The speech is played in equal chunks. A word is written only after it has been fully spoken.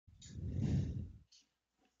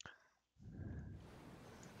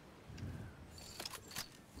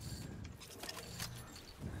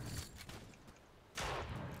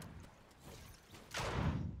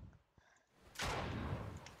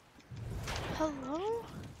Hello?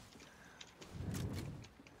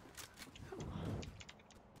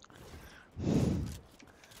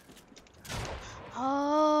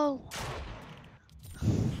 Oh.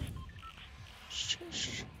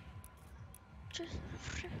 Just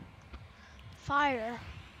fire.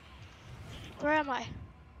 Where am I?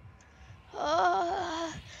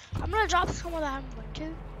 I'm gonna drop somewhere that I haven't went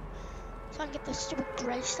to, so I can get the stupid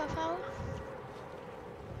gray stuff out.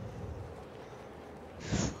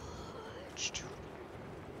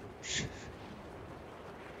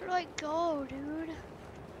 Where do I go, dude?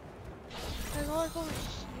 Can I go like over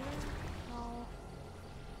here? No.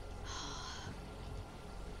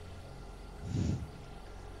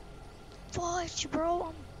 Fudge, bro,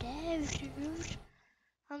 I'm dead, dude.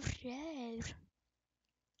 I'm dead.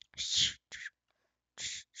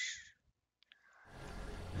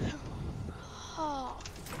 Oh.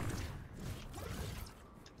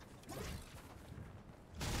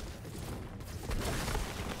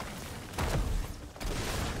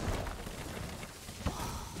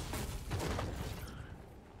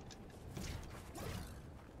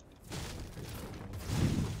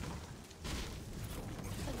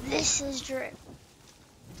 This is drip.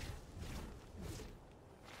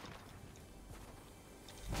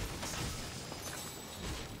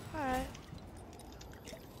 Alright.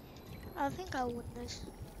 I think I'll win this.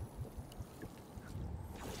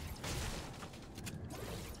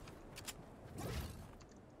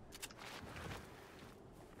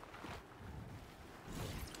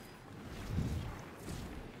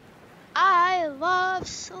 I love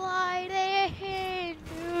sliding,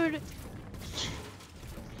 dude.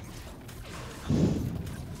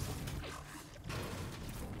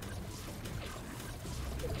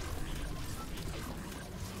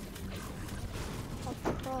 A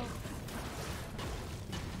pro.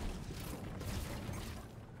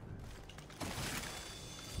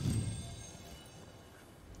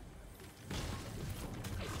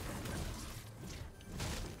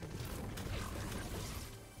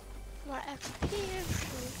 My XP.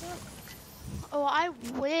 Oh, I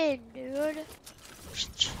win, dude.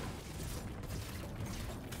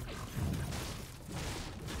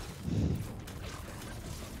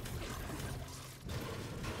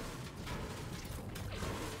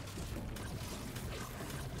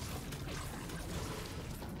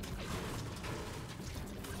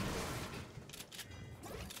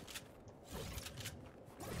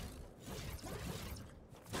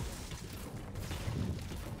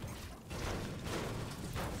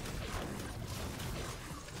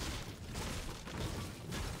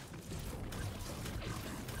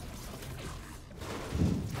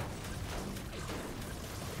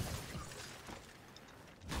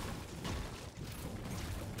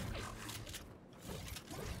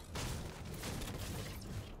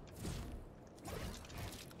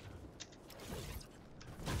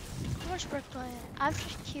 How much brick do I have? I'm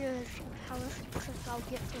just curious how much brick I'll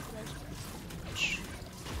get for this.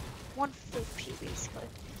 150 basically.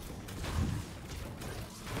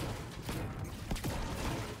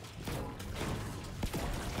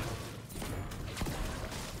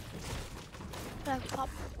 I pop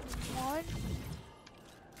one.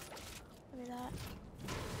 Look at that.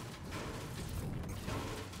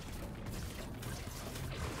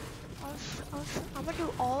 I'm gonna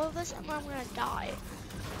do all of this and then I'm gonna die.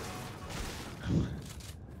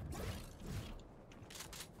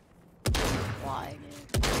 Why,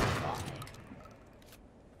 dude? Why?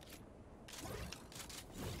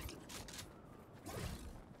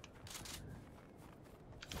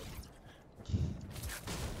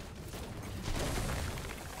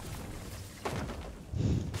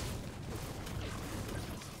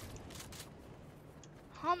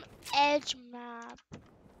 Edge map.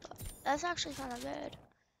 That's actually kind of good.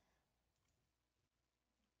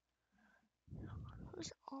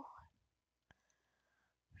 Who's on?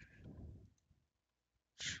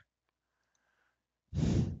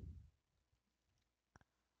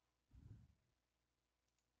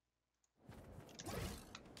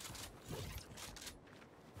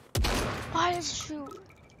 Why does it shoot?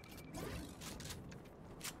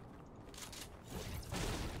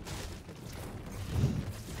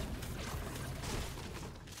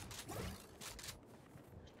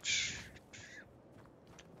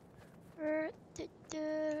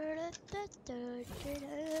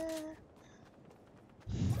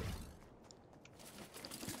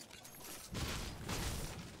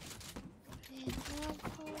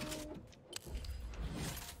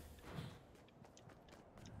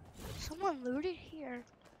 Someone looted here.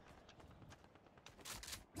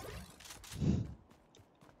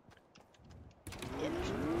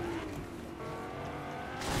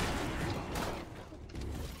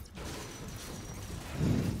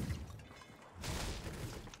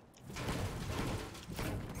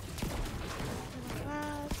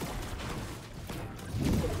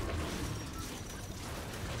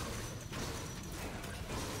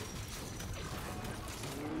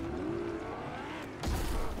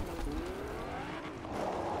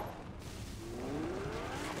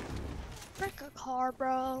 car,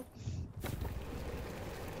 bro.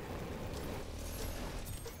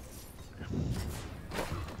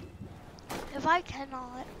 If I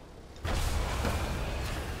cannot.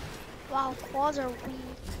 Wow, quads are weak.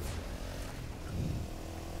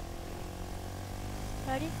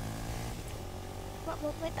 Ready?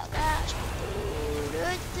 Wait, that last.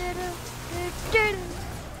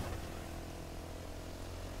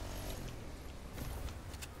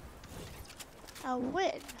 A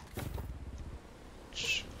win.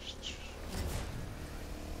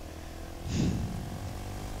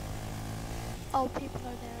 Oh, people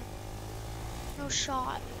are there. No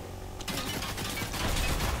shot.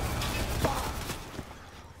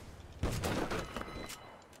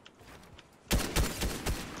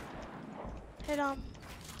 Hit him.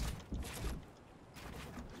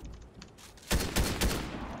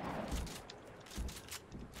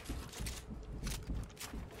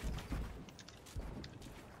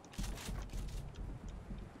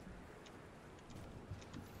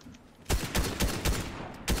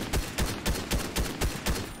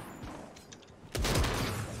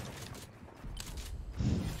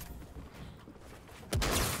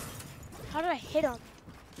 How did I hit him?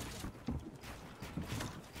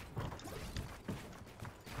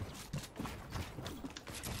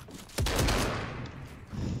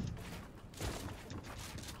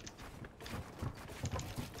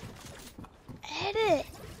 Hit it!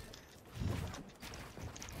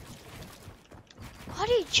 Why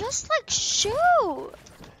did he just like shoot? Oh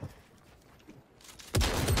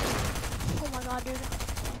my god, dude.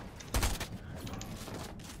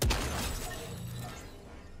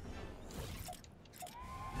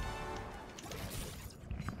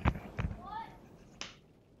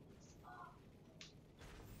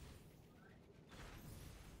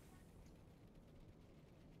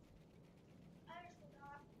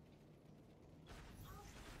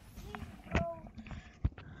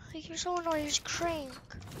 Like you're so annoying, you just crank.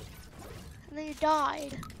 And then you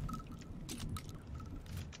died.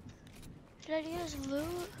 Did I use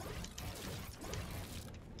loot?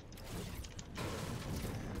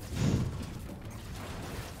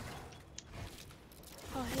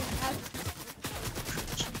 Oh, he had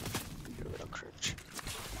cringe. You're a little cringe.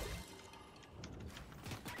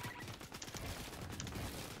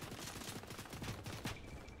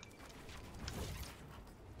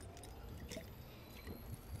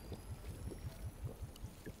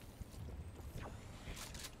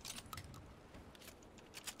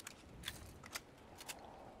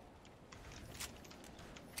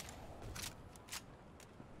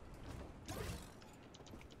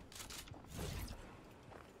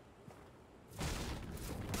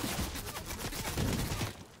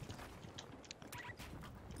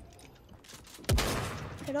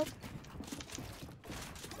 Hit him.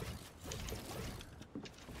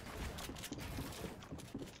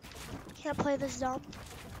 Can't play this dumb.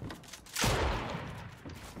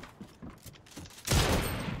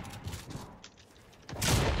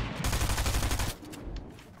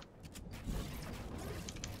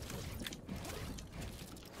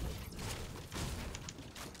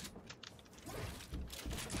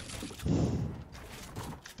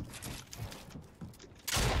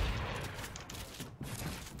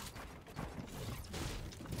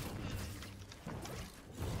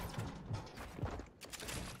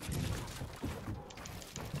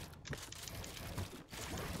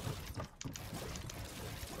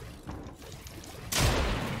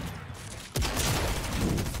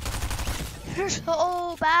 You're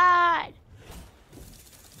so bad.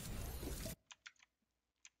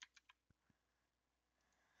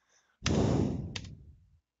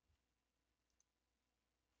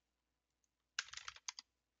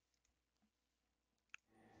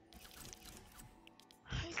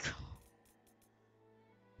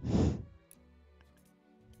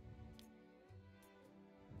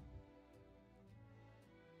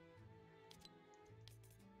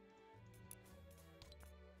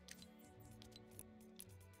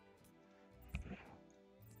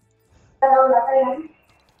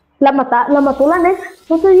 La mató la Nex.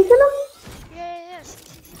 ¿No te dicen? Yeah.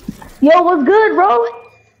 Yo, what's good, bro?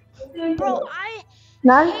 Bro, I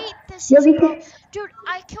None? hate this Yo, season, bro. dije. Dude,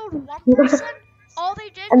 I killed one person. All they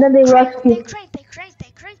did, And then they rushed they you. cranked.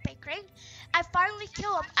 I finally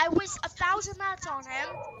kill him. I waste 1,000 mats on him.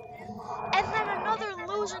 And then another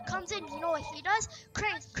loser comes in. You know what he does?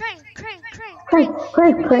 Crank.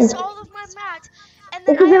 He wastes all of my mats. And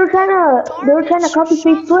then Because I they have were trying to copy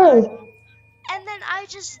paste play. and then I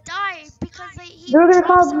just die because he They were gonna drops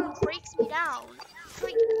call. down and breaks me down. It's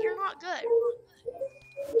like, you're not good.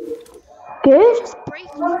 ¿Qué? You just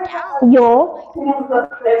break me down. Yo.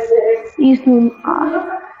 Like, Hice un.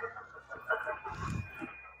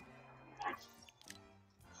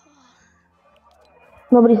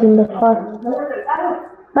 Nobody's in the car.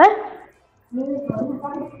 ¿Eh?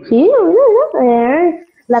 Sí, mira.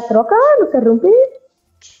 La troca no se rompe.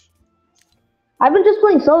 I've been just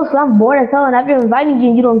playing solo, so I'm bored as hell, and I've been inviting you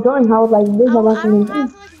and you don't join. How like this? I don't have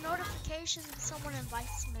like notifications when someone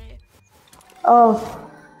invites me. Oh.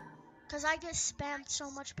 Cause I get spammed so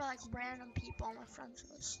much by like random people on my friends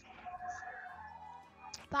list.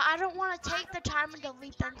 But I don't want to take the time and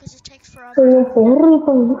delete them because it takes forever.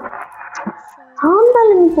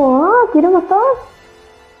 Ándale, mijo. ¿Quieres matar?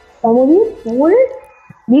 ¿Estamos bien? ¿Estamos bien?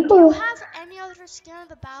 Do you have any other skin in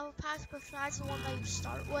the battle pass besides the one that you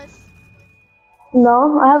start with?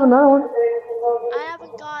 No, I have another one. I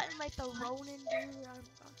haven't gotten like the Ronin dude.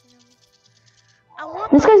 I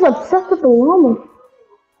want This guy's obsessed with the llama.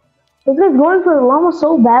 This guy's going for the llama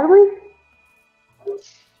so badly.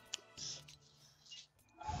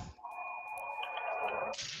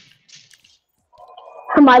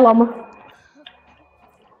 My llama.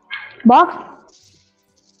 Box.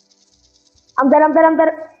 I'm dead.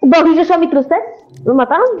 Bro, he just shot me through the stairs. ¿Lo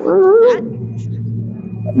mataron?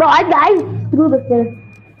 Bro, I died through the stairs.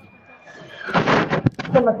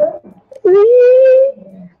 ¿Te mató?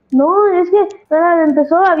 No, es que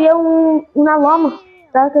empezó, había una lama.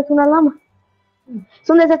 ¿Sabes qué es una lama?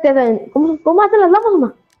 Son de esas que ¿Cómo hacen las lamas,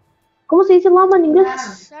 mamá? ¿Cómo se dice lama en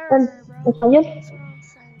inglés? En español.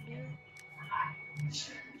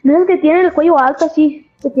 No es que tienen el cuello alto así,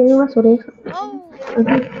 que tienen unas orejas.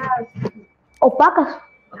 Opacas.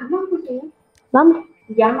 Vamos.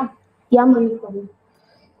 Llama.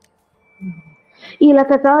 Y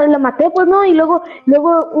la maté, pues no, y luego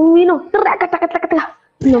un vino.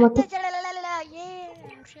 Y lo maté.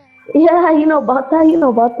 Yeah, you know about that.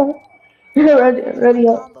 Ready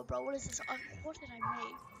up.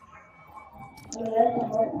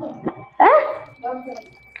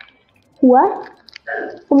 What?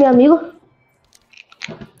 Con mi amigo.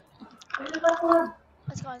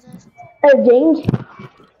 Let's go, Isaiah. James.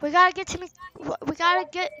 We gotta get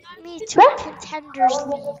me to Contenders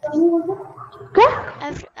League. ¿Qué?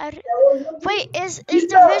 Wait, is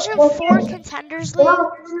Division 4 Contenders League?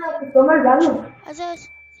 Isaiah.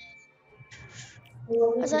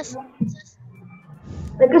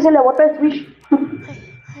 Es que se le bota el switch.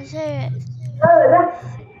 Isaiah.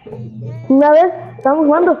 Una vez estábamos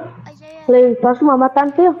jugando. Le gritó a su mamá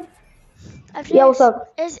tan feo. Yeah, what's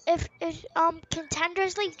up? Is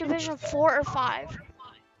Contenders League Division 4 or 5?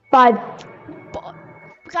 5.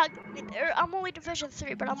 I'm only Division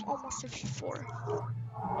 3, but I'm almost Division 4.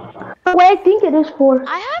 Wait, I think it is 4.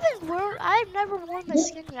 I've never worn the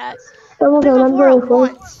skin yet. Estamos hablando de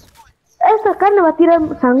 4. Esta carne va a tirar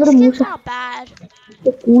sangre mucha. Not bad.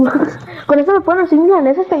 Con eso me puedo decir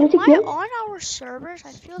milanesa está bien chiquita. On our servers,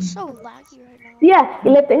 I feel so laggy right now. Yeah, y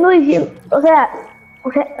le tengo diciendo, o sea,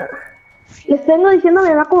 les tengo diciendo a mi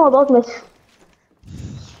mamá como 2 meses.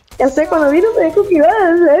 Ya sé, cuando vino me dijo que iba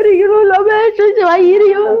a hacer y yo no lo he hecho y se va a ir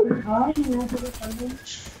y yo.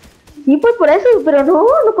 Sí, pues por eso, pero no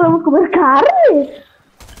podemos comer carne.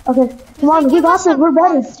 Okay, come on, we got this, we're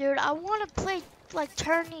better. Dude, I want to play like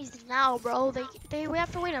tourneys now, bro. We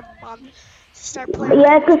have to wait a month to start playing.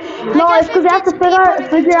 Yeah, it's because they have to figure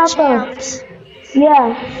out the.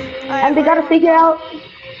 Yeah, and they gotta figure out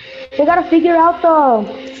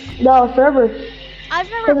the servers. I've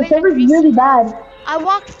never been. The server's really bad. I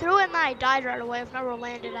walked through it and then I died right away. I've never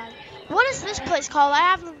landed at it. What is this place called? I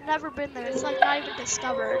have never been there. It's like not even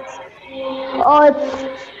discovered. Oh, it's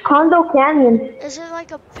Condo Canyon. Is it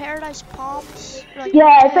like a Paradise Palms? Like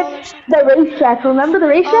yeah, it's like the racetrack. Remember the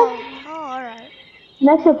racetrack? Oh, alright.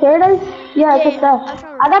 Next to Paradise? Yeah, it's like that.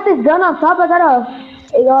 I got this gun on top. I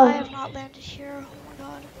have not landed here. Oh my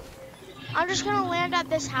god. I'm just gonna land at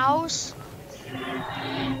this house.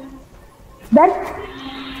 Then?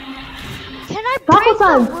 Can I break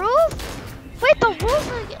the roof? Wait, the roof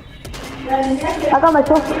is... I got my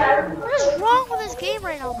trophy. What is wrong with this game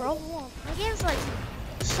right now, bro? My game's like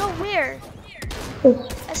so weird.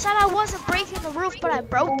 I said I wasn't breaking the roof, but I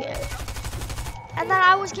broke it. And then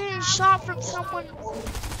I was getting shot from someone who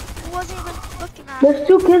wasn't even looking at me. There's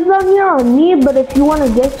 2 kids down here on me, but if you want to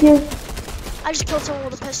get here... I just killed someone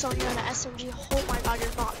with a pistol and you're an SMG. Oh my god,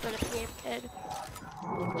 you're not good at the game, kid.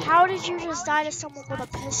 How did you just die to someone with a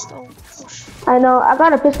pistol? I know, I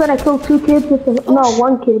got a pistol and I killed 2 kids with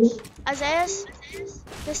one kid. Isaiah,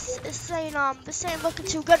 this ain't looking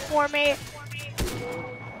too good for me.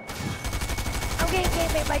 I'm getting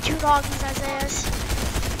game bait by 2 doggies, Isaiah.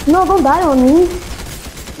 No, don't die on me.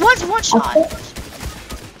 One's one shot.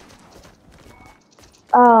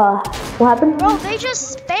 What happened? Bro, they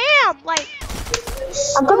just spam, like,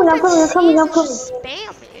 I'm coming. just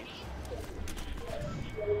spam me.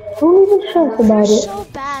 Don't even stress They're about it. so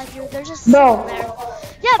bad, dude. They're just Bro. sitting there.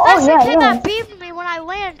 Yeah, Oh, that's the yeah, kid yeah. that beamed me when I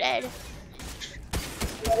landed.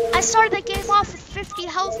 I started the game off with 50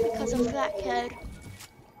 health because of that kid.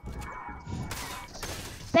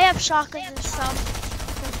 They have shotguns and stuff.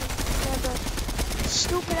 They have a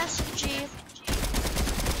stupid SMG.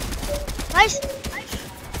 Nice.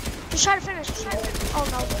 Just try to finish. Oh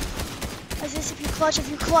no. As this, if you clutch.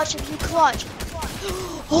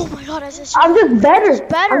 Oh my god, as this. I'm just better. Just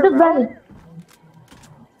better, I'm just bro. better.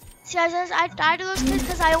 See, I died to those kids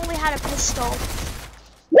because I only had a pistol.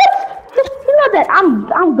 What? You know that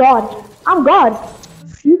I'm God. I'm God.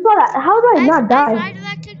 You saw that? How did I not I die? died to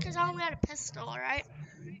that kid because I only had a pistol, alright?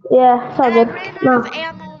 Yeah, it's all And I good. ran out No. of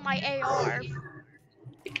ammo in my AR.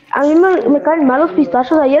 A mí me caen mal los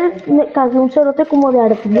pistachos. Ayer me casé un cerote como de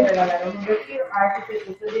arpilla.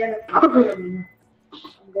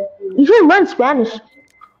 You should learn Spanish.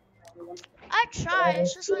 I try,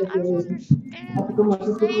 it's just like I don't understand what you're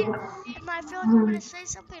saying. And I feel like I'm gonna say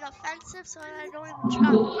something offensive, so I don't even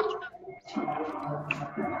try.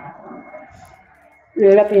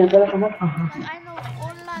 Like I know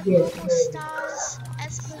hola, ¿cómo estás?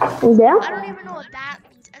 Espanol. Yeah? I don't even know what that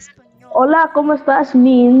means. Espanol. Hola, ¿cómo estás?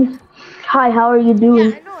 Means, hi, how are you Yeah,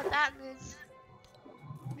 doing? I know what that means.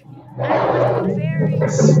 I know like the very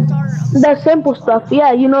start of The something. simple stuff.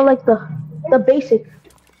 Yeah, you know, like the basic.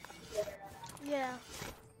 Yeah.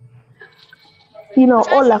 You know, Which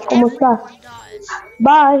I hola, think ¿cómo estás? everyone does.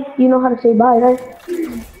 Bye. You know how to say bye, right?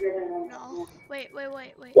 No. Wait.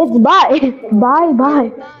 It's bye. Bye,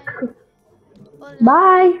 bye. Bye. Hola.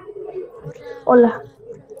 Bye. Hola.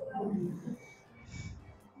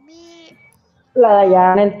 Mi La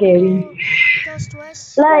Dayana, el Kevin. dos tres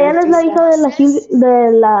La Diana es la hija de la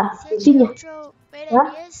Silvia. 8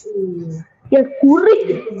 ¿Ah? 10 Y el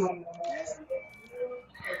curry. 10.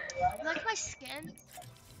 You like my skin?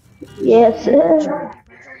 Yes, sir.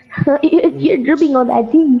 You're dripping on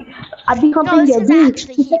that D. I be No, humping this your is D.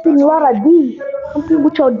 actually You heat, bro. fucking lot of D. Humping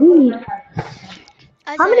with your D.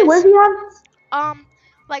 How many wins do you have?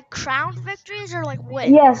 Like crown victories or like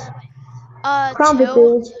wins? Yes. Crown 2.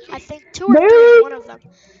 victories. I think 2 or 3. Very One of them.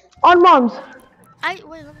 on moms.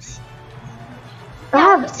 Wait. Let me see. I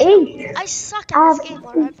Yeah, have me too. 8. I suck at this game,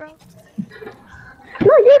 alright, bro.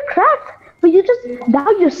 No, you're cracked, but you just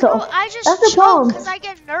doubt yourself. Bro, I That's just the choke problem. because I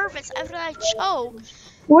get nervous after I choke.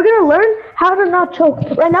 We're gonna learn how to not choke.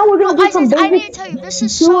 Right now, we're No, gonna do some I need to basic tell you, this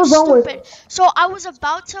is so duos onward. stupid. So I was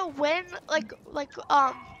about to win, like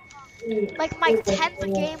my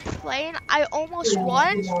 10th game playing. I almost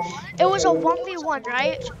won. It was a 1v1,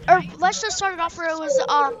 right? Or let's just start it off where it was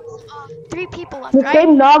 3 people left, The right?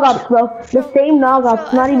 same knockouts, bro. The same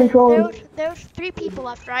knockouts. Not even trolling. There were 3 people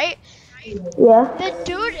left, right? Yeah. The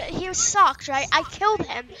dude, he sucked, right? I killed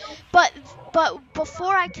him, but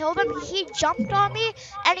before I killed him, he jumped on me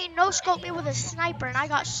and he no-scoped me with a sniper, and I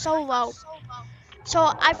got so low. So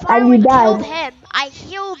I And finally you killed died. him. I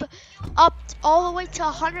healed up all the way to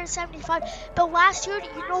 175. The last dude,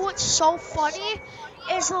 you know what's so funny?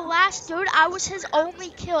 Is the last dude, I was his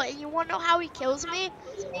only kill, and you wanna know how he kills me?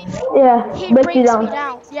 Yeah. He Breaks you breaks me down.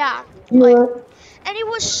 down, yeah. Like, You. and he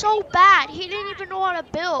was so bad. He didn't even know how to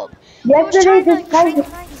build. He was Yesterday, trying to this guy, crank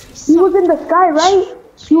 90s. he was in the sky, right?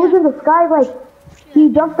 He was in the sky, like, he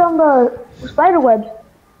jumped on the spider webs.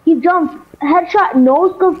 He jumped, headshot,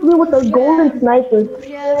 nose scoped me with a golden sniper.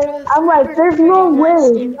 Yeah, I'm like, there's no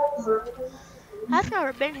way. I've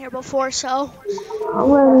never been here before, so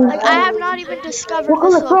I'm like I have not even discovered what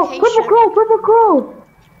this color crow? Purple location. crow, purple crow.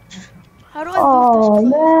 How do I loot this Oh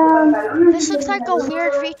place? man. This looks like a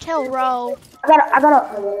weird retail row. I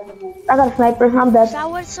got a sniper. I'm Is dead. that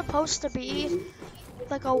what it's supposed to be?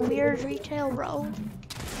 Like a weird retail row?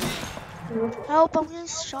 Help! I'm getting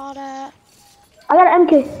shot at. I got an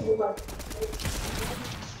MK.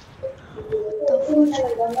 The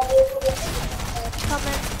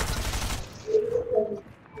coming.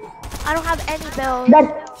 I don't have any bills. Dead.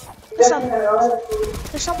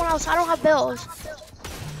 There's someone else. I don't have bills.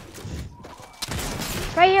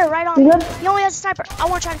 Right here, right on. You good? He only has a sniper. I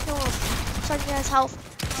want to try to kill him. So I can get his health.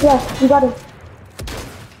 Yeah, you got it.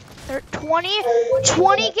 They're 20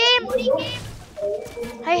 game.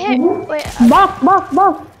 I hit. Wait,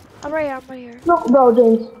 Boss. I'm right here. No, bro,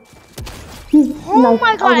 James. Oh Nice.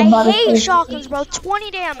 my god, was about I to hate say. shotguns, bro.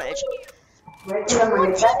 20 damage.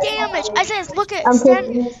 20 damage. I said, look at, I'm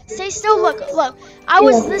stay still. Look. I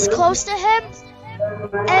was this close to him,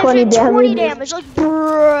 and 20 it did 20 damage. damage. Like,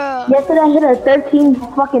 bruh. Yesterday I hit a 13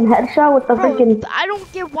 fucking headshot with the Bro, freaking. I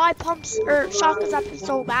don't get why pumps or shotguns have to be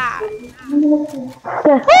so bad.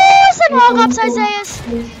 Yeah. Who's the Nog Ops, Isaiah?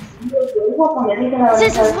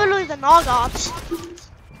 This is literally the Nog Ops.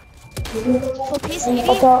 Full piece, 80.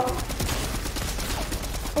 Watch out.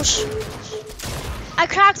 Oh, I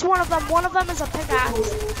cracked one of them. One of them is a pickaxe.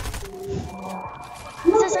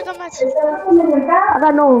 This is like a mats. I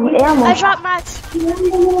got no ammo. I dropped mats. I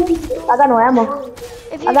got no ammo.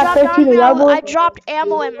 If you I got drop 13 down, of I dropped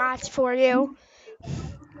ammo and mats for you.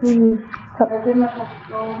 At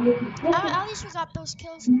least we got those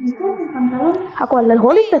kills. ¿A cuál? ¿El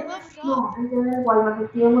Hollister? Hey,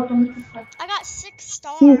 leveled up. I got 6 Sí,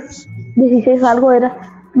 stars. 16 algo era.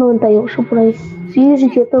 98 por ahí. Sí,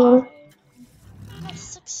 17 ¿verdad? I got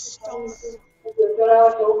 6 stars.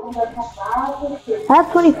 I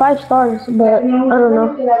have 25 stars, but I don't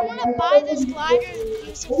know. I want to buy this glider and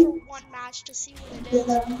use it for one match to see what it is.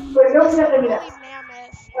 It's a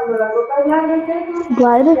really mammoth.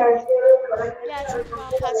 Glider? Yeah, it's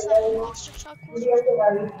like pets like monster truck.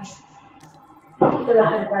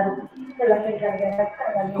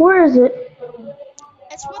 Where is it?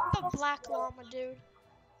 It's with the black llama, dude.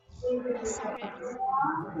 Excited.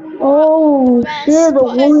 Oh, Best, shit, the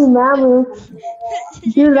but- woolly mammoth. Did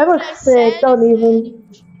you Dude, hear that what I looks sick. said? Don't even. You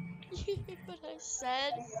hear what I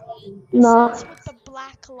said? I No. said it's with the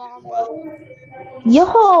black llama. Yo,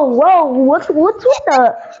 whoa, what's with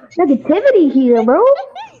the negativity here, bro?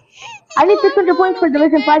 I need 600 points for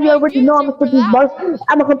Division 5 yard, but you know I'm gonna put these bars.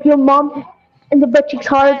 I'm gonna help your mom and the butt cheeks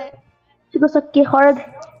hard. She goes suck it hard.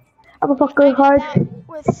 I'm gonna fuck I her did hard. that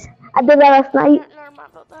with. I did that last night Never mind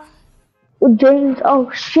about that. with James. Oh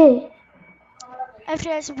shit.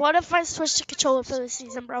 FJS, what if I switch to controller for this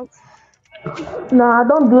season, bro? Nah,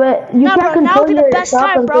 don't do it. You Nah, can't bro, now control would be the your best time,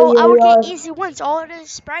 shotgun bro. for I would your get easy wins. All it is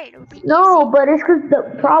spraying. It would be No, easy. but it's because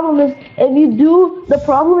the problem is if you do, the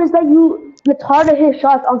problem is that it's hard to hit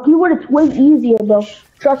shots. On keyboard, it's way easier, bro.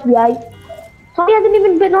 Trust me, Sonny hasn't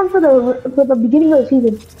even been on for the beginning of the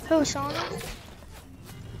season. Who, Sonic?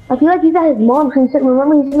 I feel like he's at his mom's. He said,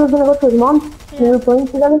 remember he said he was gonna go to his mom's? Yeah. We were playing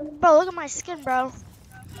together. Bro, look at my skin, bro.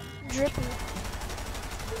 Drippy.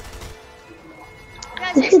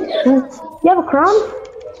 Guys, This shit's true. You have a crown?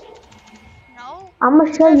 no. I'm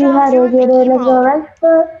gonna show you how to get it as a right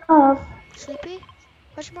foot up. Sleepy?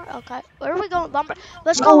 Which more? Okay. Where are we going? Lumber.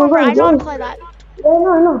 Let's Oh, go we're lumber. going I know how to gold. play that. Yeah,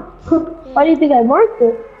 no. Why do you think I marked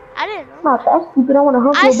it? I didn't know. Not that stupid. I want to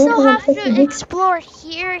hump I your still bitch have and to take the explore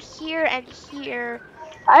here, here, and here.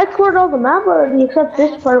 I explored all the map already except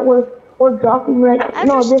this part where we're dropping right I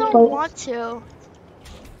no just this don't part. want to.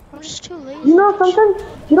 I'm just too lazy. You know sometimes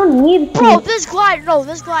you don't need to. Bro, this glider. No,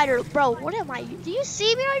 this glider. Bro, what am I? Do you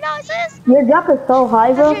see me right now? It says. Your jump is so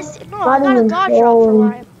high, bro. I got a dodge drop for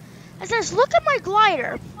life. It says, look at my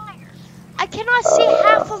glider. I cannot see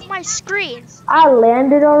half of my screen. I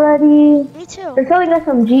landed already. Me too. They're selling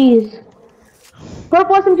SMGs.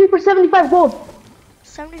 Purple SMG for 75 gold.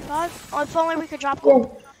 75? Oh, if only we could drop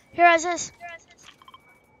gold. Here, as this.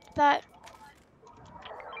 That.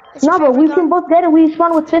 It's No, your but we favorite can gun. both get it. We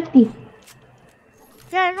spawn with 50.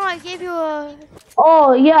 Yeah, I know. I gave you a.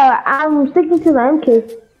 Oh yeah, I'm sticking to the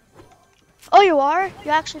MK. Oh, you are?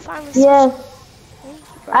 You actually finally. Yeah.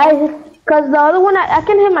 Cause the other one, I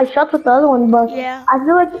can hit my shots with the other one, but Yeah. I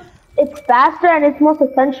feel like it's faster and it's most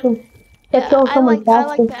essential to Yeah, kill I someone like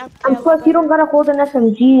faster. the MK And plus, you don't gotta hold an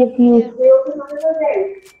SMG if you.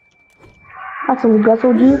 That's some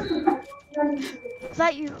guzzle juice. Is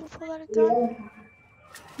that you who pulled out a gun?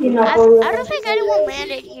 I don't think anyone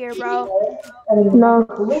landed here, bro. No.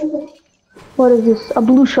 What is this? A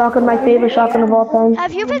blue shotgun, my favorite shotgun of all time.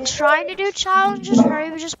 Have you been trying to do challenges, or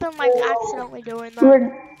have you just been like accidentally doing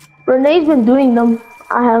them? Renee's been doing them.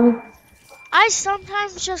 I haven't. I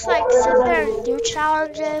sometimes just like sit there and do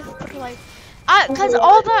challenges, but like, cause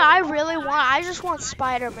all that I really want, I just want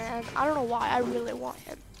Spider-Man. I don't know why, I really want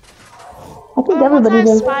him. I think Once I everybody have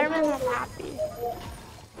does. Spider-Man, I'm happy.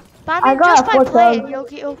 But I I mean, got just a by 4,000. playing,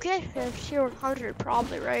 you'll get a tier 100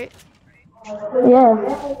 probably, right? Yeah.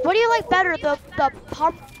 What do you like better, the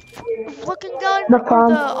pump looking gun The or pump,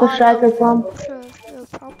 the striker pump, the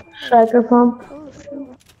pump? striker pump. Oh,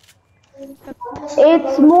 shoot. The pistol.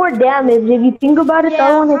 It's more damage. If you think about it, the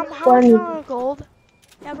Yeah, other one how is much 20. on gold?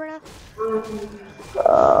 Yeah, Brenna?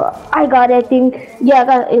 I got it, I think. Yeah, I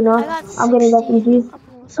got it, you know. I got 60. I'm getting SMG. I'm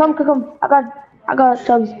almost Come. I got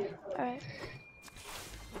chugs. Alright.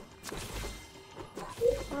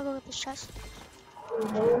 I'm gonna go get this chest.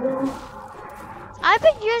 I've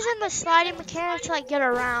been using the sliding mechanic to like get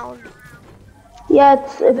around. Yeah,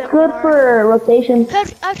 it's good for rotation.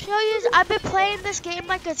 Cause I'll show you, I've been playing this game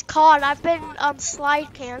like it's COD. I've been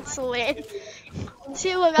slide canceling.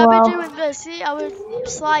 See, look, I've Wow. been doing this. See, I would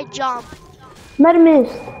slide jump.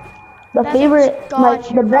 Metamist, the That favorite, thing's God,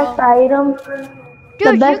 the best item.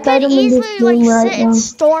 Dude, best you could item in this easily like game right sit and now.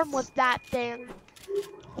 storm with that thing.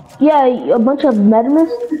 Yeah, a bunch of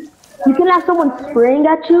medicine. You can have someone spraying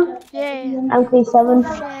at you. Yeah.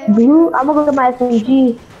 MK7 Shit. blue. I'm gonna go get my SMG. Do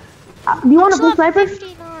you I'm want a still blue at sniper?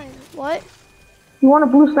 59. What? You want a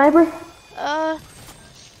blue sniper? Uh,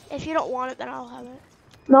 if you don't want it, then I'll have it.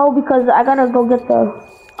 No, because I gotta go get the.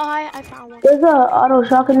 Oh, I found one. There's a auto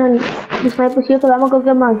shotgun and the sniper's here, cause I'm gonna go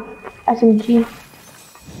get my SMG.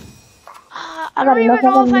 I I got don't enough even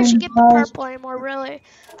of know if I should them. get the purple anymore, really.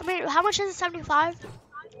 I mean, how much is it? 75?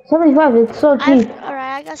 75. It's so cheap. Alright,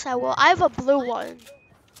 I guess I will. I have a blue one.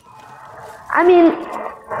 I mean,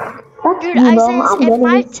 that's Dude, you, I bro. says I'm in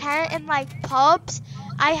my getting it. tent in like pubs,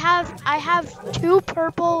 I have 2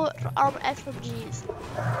 purple SMGs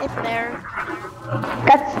in there.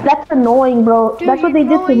 That's annoying, bro. Dude, That's what you they know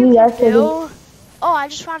did what to you me can yesterday. do? Oh, I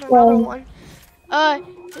just found another Yeah. one.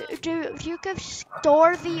 Dude, if you could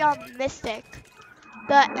store the mythic,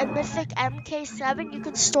 the mythic MK7, you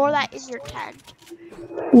can store that in your tent.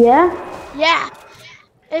 Yeah? Yeah,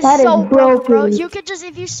 it's That is so broken, bro. broken. You could just,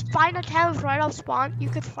 if you find a tent right off spawn, you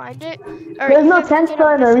could find it. Or There's even no if you 10 get a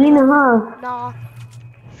star in mythic arena, one. huh? Nah,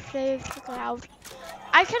 they took it out.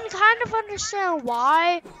 I can kind of understand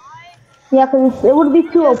why. Yeah, cause it would be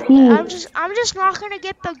too Cause OP. I'm just not gonna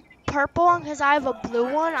get the purple one because I have a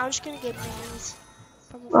blue one. I'm just gonna get minis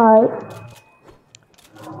from the purple. Alright.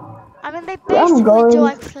 I mean, they Yeah, I'm basically do going.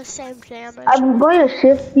 like the same damage. I'm going to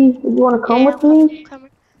Shifty. If you wanna come Yeah, I'm with coming, me? coming.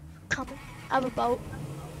 I have a boat.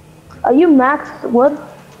 Are you max wood?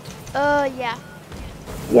 Yeah.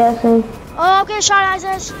 Yeah, same. Oh, okay, shot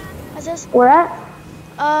Isis. Isis. Where at?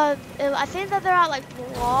 I think that they're at like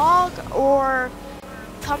log or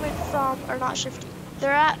coming from, or not shifty.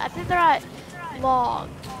 I think they're at log.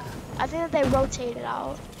 I think that they rotated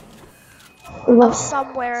out of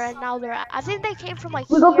somewhere and now they're at, I think they came from like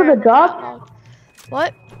We here go for the and they're at job? log.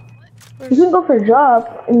 What? You can go for a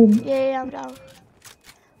job. And Yeah, I'm down.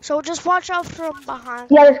 So just watch out from behind.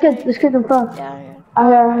 yeah, there's kids in front. Yeah.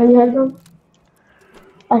 You heard them?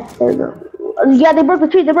 I heard them. Yeah, they broke the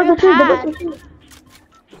tree. They broke the tree. They broke the tree.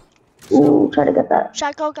 Ooh, try to get that. Should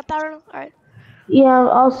I go get that right now? Alright. Yeah,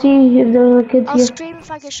 I'll see if there's kids I'll here. scream if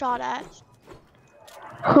I get shot at.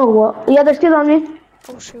 Oh, well. Yeah, there's kids on me.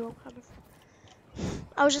 Oh shoot, I'm coming.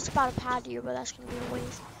 I was just about to pad you, but that's gonna be a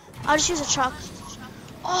waste. I'll just use a truck.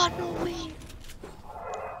 Oh, no way.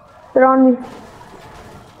 They're on me.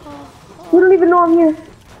 Oh. You don't even know I'm here.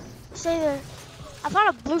 Stay there. I found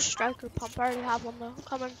a blue striker pump. I already have one though. I'm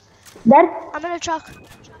coming. Dead? I'm in a truck.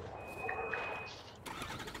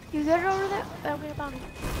 You get it over there? I'm gonna bounty.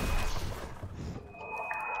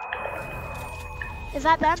 Is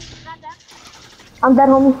that them? I'm dead,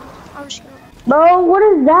 homie. I'm just gonna. Bro, what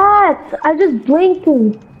is that? I just blinked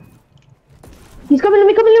him. He's coming to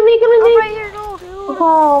me, coming to me, coming to me. I'm right here, no, dude.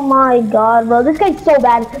 Oh my god, bro. This guy's so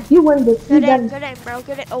bad. You win this. Good aim, bro.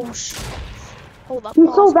 Good aim. Oh, shit. Hold up. He's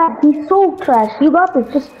pause. so bad. He's so trash. You got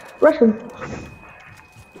this. Just rush him.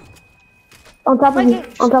 On top of me.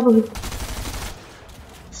 On top of me.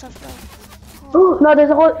 Stuff, bro. Oh, no,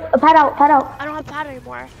 there's a pad out. Pad out. I don't have pad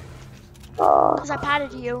anymore. Oh. Because I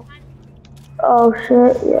padded you. Oh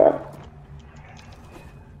shit, yeah.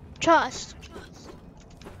 Trust.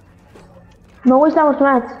 No waste that much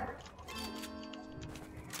mats.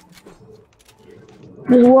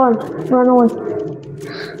 There's one. Run away.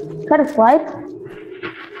 Try to slide.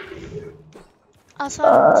 I'll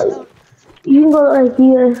slide. You can go right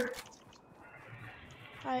here.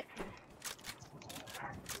 Alright.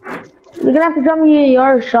 You're gonna have to drop me a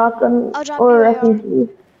yard shotgun I'll drop or you a yard. SMG.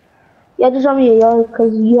 Yeah, just drop me a yard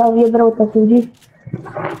because you're better with SMG.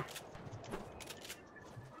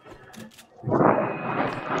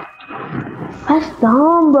 That's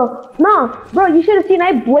dumb, bro. No, bro, you should have seen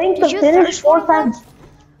I blinked to Did you finish thirst 4 for times. that?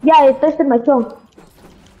 Yeah, I thirsted my kill.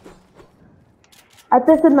 I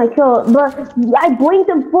thirsted my kill, but I blinked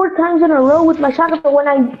him 4 times in a row with my shotgun. But when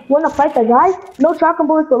I want to fight the guy, no shotgun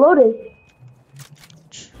bullets were loaded.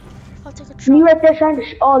 I'll take a Me truck. right there trying to.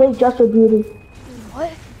 Oh, they just reviewed it.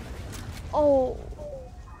 What? Oh.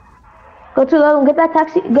 Go to the other one. Get that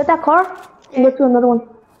taxi. Get that car. And go to another one.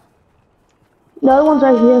 The other one's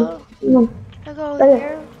right here. I go Right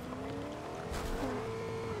there.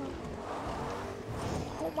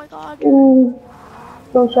 Oh my god. Ooh.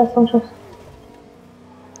 Don't stress. Don't stress.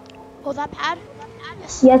 Oh, that pad?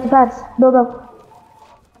 Yes. Yeah, it's a pass. Build up.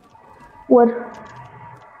 Wood.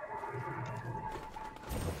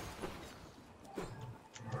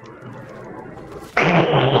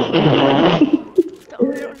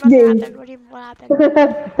 Nothing happened. What happened?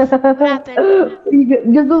 What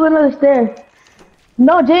happened? Just build another stair.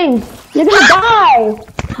 No, James. You're gonna die.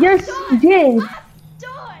 You're James.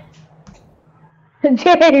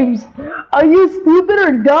 James, are you stupid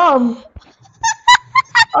or dumb?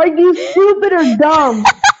 Are you stupid or dumb?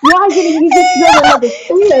 Why didn't you just get another Yo,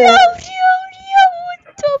 spear? what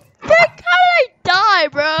the frick? How did I die,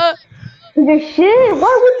 bro? The shit?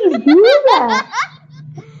 Why would you do that?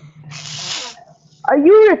 Are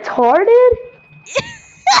you retarded?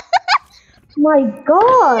 My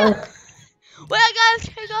God. Wait, I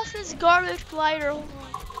gotta take off this garbage glider. Hold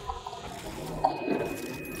on.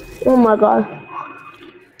 Oh my God.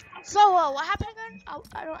 So, what happened again?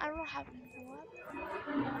 I don't have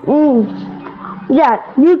what?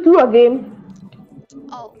 Yeah, you threw a game.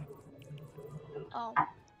 Oh, oh.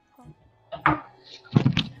 Oh.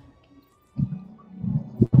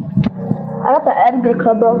 I got the Edgar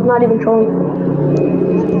Club, bro. Not even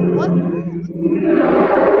trolling. What, bro? Bro,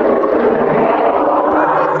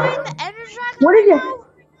 are you playing the Ender Dragon What is right your? now?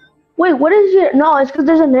 Wait, what is your? No, it's because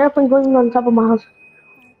there's an airplane going on top of my house.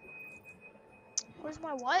 Where's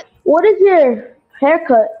my what? What is your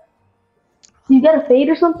haircut? Do you get a fade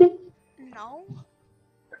or something? No.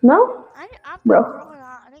 No, I've been bro. growing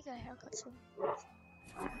out. I need to get a haircut soon.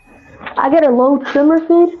 I get a low trimmer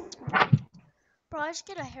fade. Bro, I just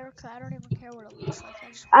get a haircut. I don't even care what it looks like. I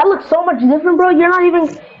just I look so much different, bro. You're not even.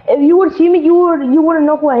 If you would see me, you wouldn't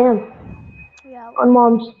know who I am. yeah. On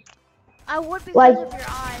mom's. I would because Like, of your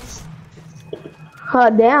eyes.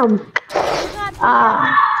 damn. You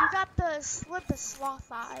got the slip of sloth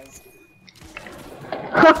eyes. You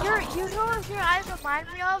know what your eyes remind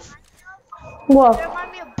me of? They What?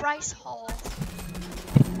 remind me of Bryce Hall.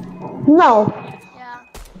 No. Yeah.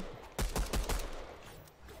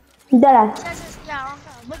 Deadass. Says this, yeah, I'm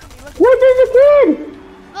gonna look at me, look at me. Wait, there's a kid.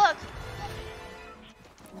 Look.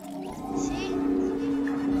 See?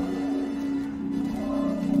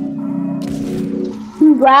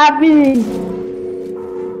 He's laughing.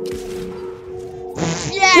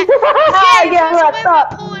 Yeah. Yeah, There's a what way I thought.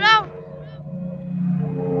 we pull it out.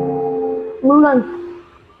 Move on.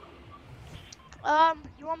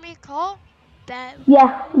 You want me to call? Bet.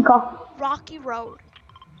 Yeah, you call. Rocky Road.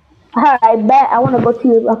 Alright, bet. I want to go to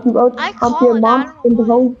your Rocky Road. I Hump call your it, I mom don't in know the why.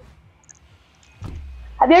 hole.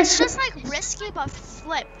 Have you It's ever? just like risky but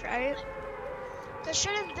flipped, right? Cause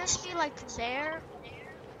shouldn't this be like there?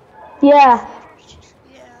 Yeah.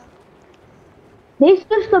 Yeah. They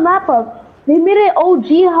switched the map up. They made it OG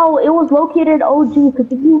how it was located OG.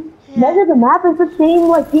 Because if you measure the map, it's the same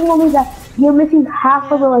like thing, only that you're missing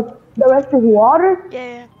half of the rest is water.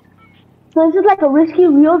 Yeah. So it's just like a risky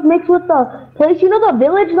reels mixed with the place. You know the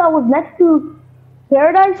village that was next to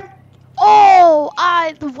Paradise? Oh,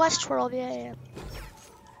 the Westworld, yeah.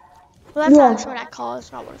 Well, that's Yeah. actually what I call it.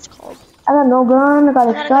 It's not what it's called. I got no gun. I got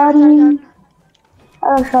a shotty. I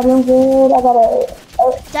got a shotty good. I got a.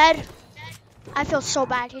 Dead. I feel so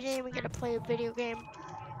bad. He didn't even get to play a video game.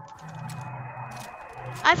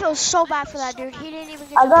 I feel so bad for that dude. He didn't even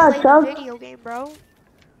get to play the video game, bro.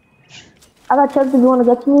 I got chugs if you want to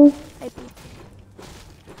get to me. Maybe.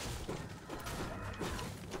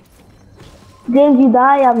 James, you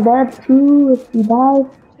die. I'm dead too. If you die.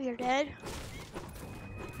 You're dead.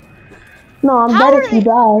 No, I'm dead if you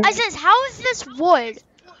die. I says, how is this wood?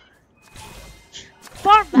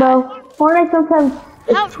 Farm back. Bro, Fortnite sometimes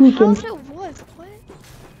it's tweaking. How is it wood? What?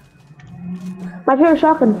 My favorite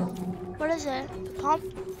shotgun. What is it? The pump?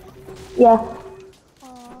 Yeah.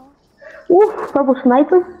 Oof, purple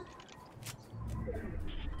sniper.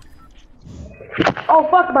 Oh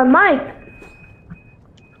fuck, my mic.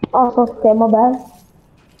 Oh, okay, my bad.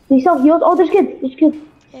 These sell heals. Oh, there's kids. There's kids.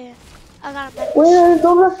 Yeah. I got a med. Where is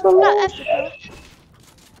those from? Your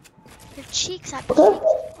cheeks at me. Okay.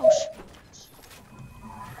 Oh shit.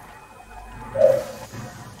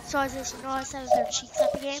 So is this, you know I said their cheeks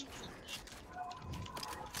at the game?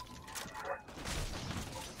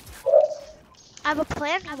 I have a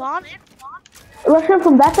plan, come on. Rush him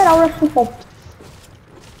from that side, I'll rush this side.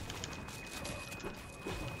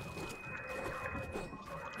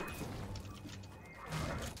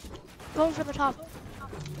 Going for the top.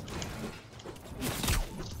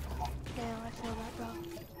 Yeah, I feel that, bro.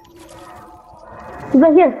 He's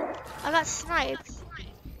right here. I got sniped.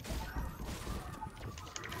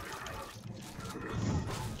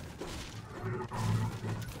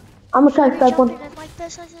 I'm gonna try to snipe one. Like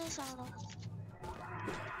this, I don't know.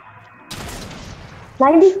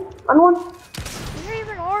 90 on one. Where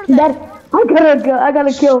even are they? Dead. I got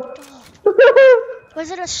a kill. Was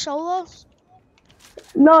it a solo?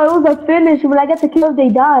 No, it was a finish. When I get the kill, they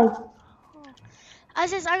die. I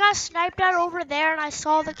got sniped at over there and I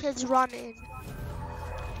saw the kids running.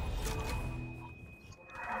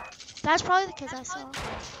 That's probably the kids I saw.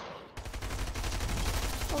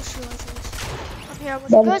 Oh shoot, Isaiah. I'm here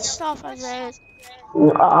with good stuff, Isaiah.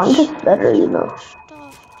 I'm just better, you know.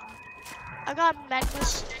 Stuff. I got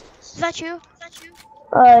Magnus. Is that you?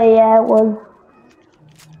 Yeah, it was.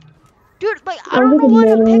 Dude, like, I I'm don't just know what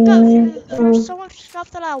to pick up. admitting. There's so much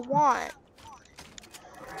stuff that I want.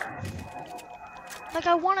 Like,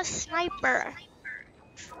 I want a sniper.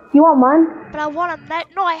 You want mine? But I want a med.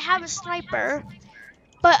 No, I have a sniper.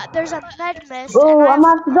 But there's a med mist, and Oh, I I'm have gonna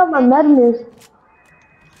have to a drop my mini. Madness.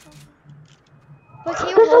 Wait, can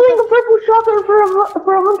you There's hold only the... a purple shotgun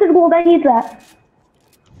for 100 gold. I need that.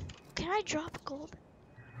 Can I drop gold?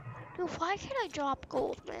 Dude, why can't I drop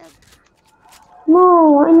gold, man?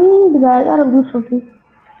 No, I need that. I gotta do something.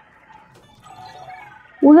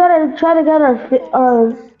 We gotta try to get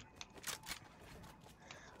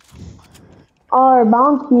our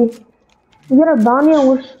bounty. We get our bounty and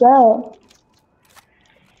we're set.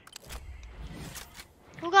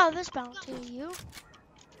 Who got this bounty? You?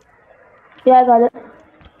 Yeah, I got it.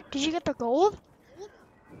 Did you get the gold?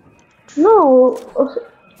 No,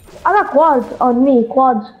 I got quads on me.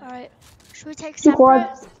 Quads. Alright. Should we take 2 separate?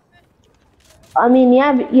 quads. I mean,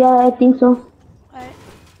 yeah, I think so. Alright.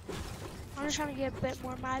 I'm just trying to get a bit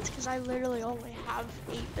more mats because I literally only have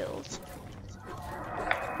 8 builds.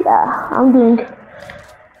 Yeah, I'm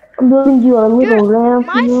building you a little ramp,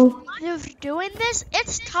 you know. Of doing this,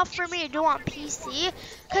 it's tough for me to do on PC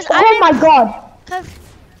because Oh my god!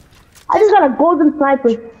 I just got a golden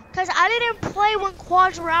sniper. Because I didn't play when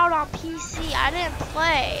quads were out on PC. I didn't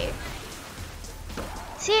play.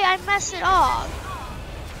 See, I messed it up.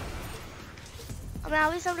 I mean, at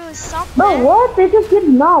least I'm doing something. Bro, what? They just did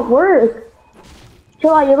not work. Chill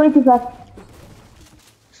out, you're going too fast.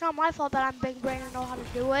 It's not my fault that I'm big brain and know how to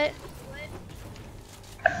do it.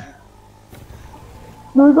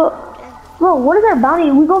 Do we go? Bro, what is our bounty?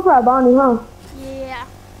 We go for our bounty, huh? Yeah.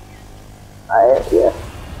 Yeah.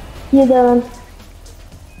 You Dylan.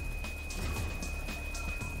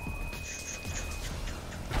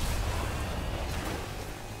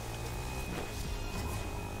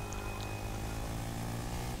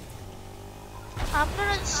 I'm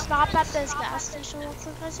gonna stop at this gas station real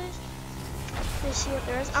quick, guys. To see what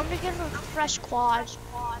there is. I'm gonna get a fresh quad.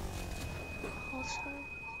 Also.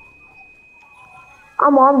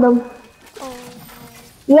 I'm on them. Oh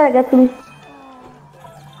no. You gotta get to me.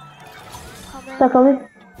 Coming. Start coming.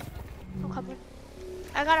 I'm coming.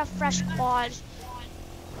 I got a fresh quad.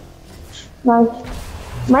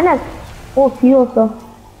 Nice. Mine has full fuel,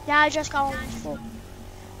 so. Yeah, I just got one full.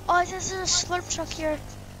 Oh, this is a slurp truck here.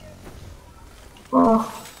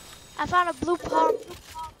 Oh. I found a blue pump.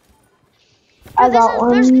 I got one.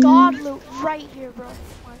 There's god loot right here, bro.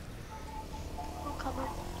 I'm coming.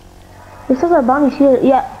 This is our bounty here.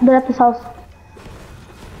 Yeah, they're at this house.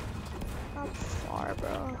 I'm far,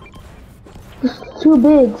 bro. There's 2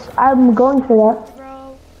 bigs. I'm going for that.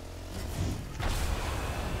 Bro.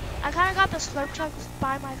 I kind of got the slurp truck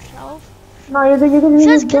by myself. No, you're good, you're good. It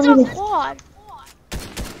says kids on quad.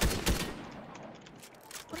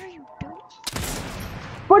 What are you doing?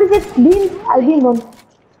 46 beans. I beamed them.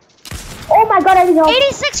 Oh my god, I need help.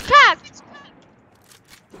 86 cracked!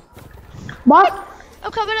 Boss,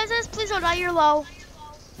 I'm coming, Isis. Please don't die, you're low.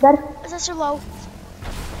 that Isis, you're low.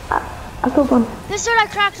 I killed one. This dude, I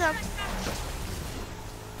cracked him.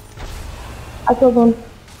 I killed one.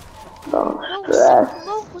 Don't stress.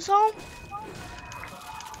 Low, who's home?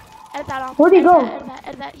 Edit that on. Where'd he go?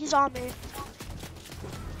 Edit that. He's on me.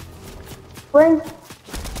 Bring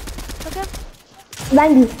Okay.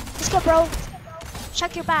 90. Let's go, bro.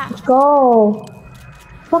 Check your back. Go.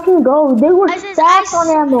 Fucking go. They were stacked on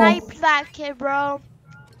ammo. I sniped that kid, bro.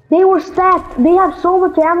 They were stacked. They have so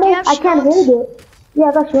much ammo. You have I can't shields? hold it. Yeah,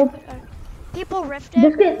 I got shield. People rifted.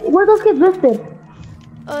 This kid, where those kids rifted?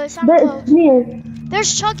 It's not They're close. near.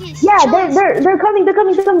 There's Chuggies. Yeah, Chuggies. they're coming.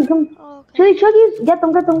 Come. Oh, okay. Chili Chuggies, get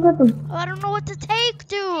them. Oh, I don't know what to take,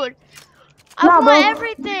 dude. I Nah, want bro.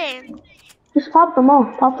 everything. Just pop them all.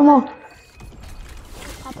 Pop them.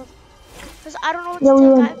 Cause I don't know what Yeah, to we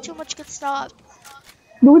take. will. I have too much good stuff.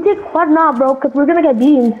 Do we take quad now, bro? Cause we're gonna get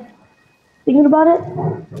beamed. Thinking about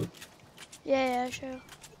it? Yeah, sure.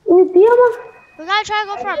 Mi tía, ma? We gotta try to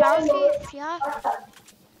go for a bounty. Yeah.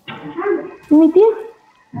 Mi tía?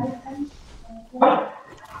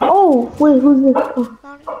 Oh, wait, who's this? Oh,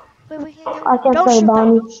 Bounty. Wait, we can get. I can't Don't play shoot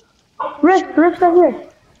bounty. them. Rift right here.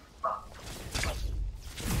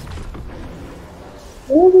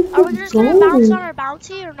 Are we just gonna bounce on our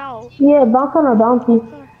bounty or no? Yeah, bounce on our bounty.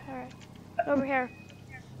 Alright. Over here.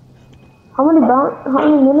 How many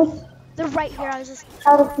minutes? They're right here. I was just.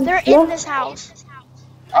 Out of They're yeah? in this house. I think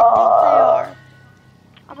they are.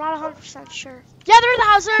 I'm not 100% sure. Yeah, they're in the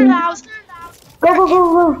house. They're in the house.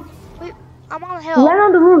 Go. Wait, I'm on the hill. Land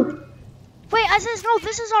on the roof. Wait, I says no,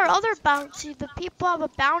 this is our other bounty. The people have a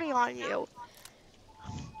bounty on you.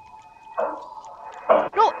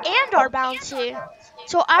 No, and our bounty.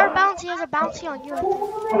 So our bounty has a bounty on you, I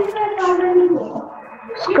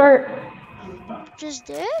think. Skirt. Just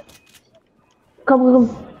did? Come. Come in.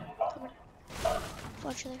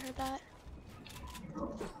 Watch, they heard that.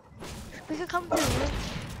 We could come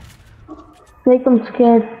through. Make them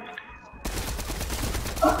scared.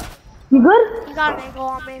 You good? You got an angle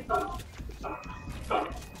on me.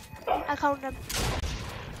 I counted him.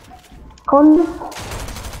 Come.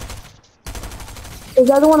 Is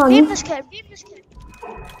the other one on Beam you? this kid.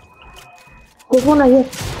 There's one right here.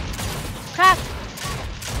 Crack.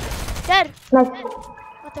 Dead. Nice.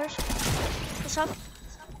 What there's? What's up?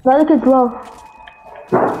 The other kid's low.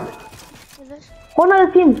 What's this? One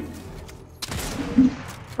other team.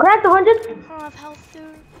 Cracked 100. I don't have health, dude.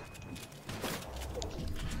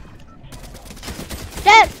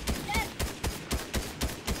 Dead!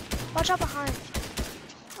 Watch out behind.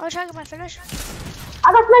 Oh, try to get my finish.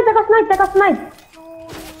 I got sniped. No,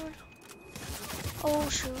 dude. Oh,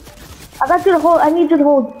 shoot. I got you to hold. I need you to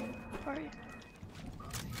hold. Where are you?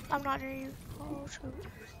 I'm not near you. Oh, shoot.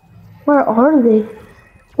 Where are they?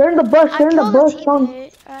 They're in the bush. They're in the bush.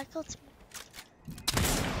 I killed a teammate.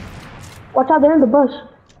 Watch out. They're in the bush.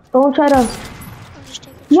 Don't try to. I'm just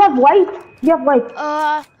taking. You have white? You have white.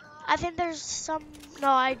 I think there's some. No,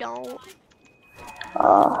 I don't.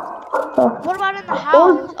 Uh, What about in the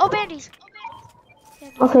house? Oh, bandies.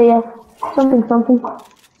 okay, yeah. Something.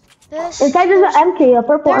 This. Inside there's an MK, a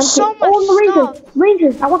purple There's MK. so much Oh, the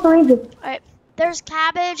Rangers. I want the Rangers. Alright. There's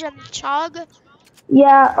cabbage and chug.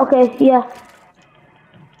 Yeah, okay, yeah.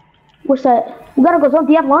 What's that? We gotta go.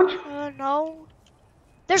 Do you have lunch? No.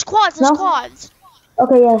 There's quads. No?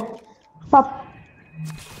 Okay, yeah. Pop.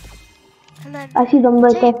 And then I see them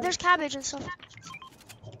right there. there's cabbage and stuff.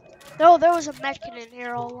 No, there was a medkit in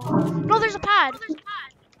here all along. No, there's a pad.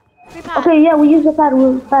 Free pad. Okay, yeah, we use the pad.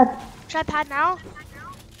 Should I pad now?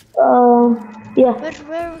 Yeah.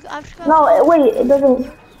 Where I have to go. No, wait, it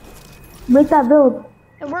doesn't. Make that build.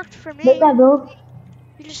 It worked for me. Make that build.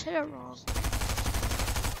 You just hit it wrong.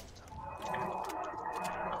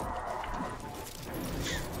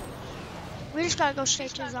 We just gotta go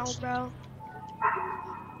straight to zone, bro.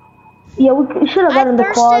 Yeah, we should have gotten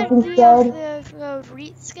the quads instead. The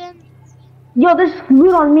Reet skin. Yo, there's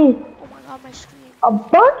loot on me. Oh my god, my screen. A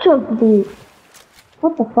bunch of loot.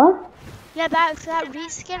 What the fuck? Yeah, that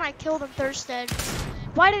Reet skin, I killed him thirsted.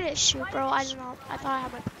 Why did it shoot, bro? I don't know. I thought I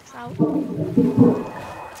had my picks out.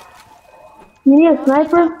 You need a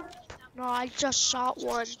sniper? No, I just shot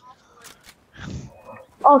one.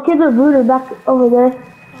 Oh, kids are rooted back over there. Okay.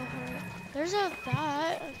 There's a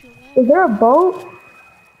that. I feel that. Is there a boat?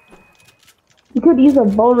 You could use a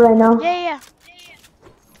boat right now. Yeah.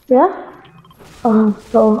 Yeah?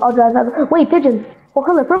 So I'll drive that. Wait, pigeons. What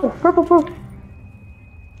color? Purple. What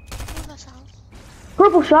does that sound?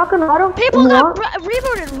 Purple shotgun auto. People got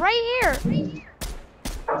rebooted right here.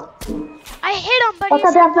 I hit him, but What's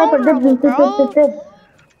he's that sniper? invulnerable, bro. Dibs.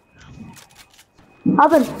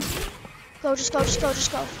 Hop in. Go, just go.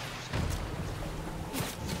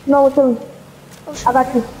 No, it's him. Oh, shit. I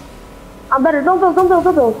got you. I'm better. Don't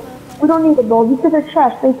build. We don't need the build. These kids are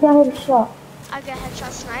trash. They can't hit a shot. I get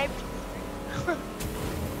headshot sniped.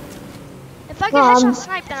 If I get headshot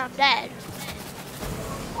sniped, then I'm dead.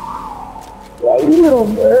 Yeah, you little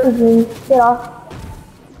birds. Get off.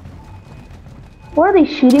 Where are they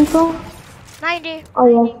shooting from? 90. Oh,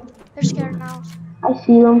 yeah. They're scared now. I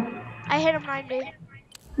see them. I hit him 90.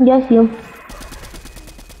 Yeah, I see him.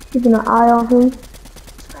 Keeping an eye on him.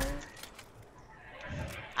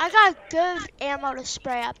 I got good ammo to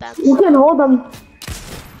spray at them. You can hold them.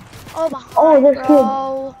 Oh, behind, Oh, there's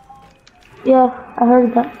bro. Yeah, I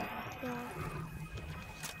heard that. Yeah.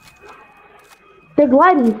 They're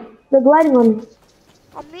gliding on me.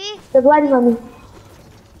 On me? They're gliding on me.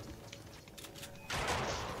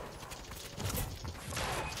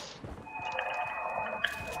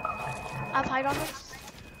 I've hide on him.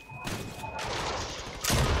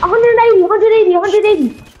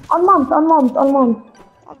 180. On moms.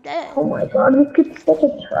 I'm dead. Oh my god, this kid's such a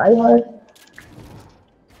tryhard.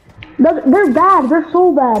 They're bad. They're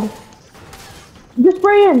so bad. Just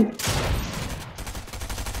spray in.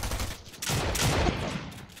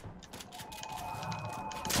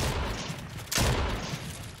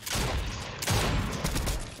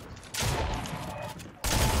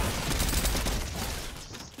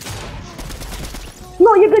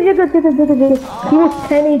 No, you're good. He was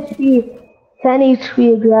 10 HP. 10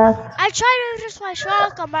 HP exact. I tried to use my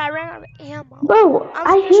shotgun, but I ran out of ammo. Bro,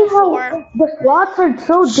 I hate how the slots are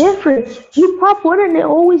so different. You pop one and it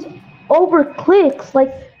always over clicks.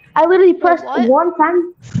 Like I literally Wait, pressed what? one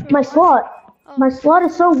time For my what? slot. Oh, My slot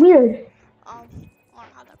is so weird. I don't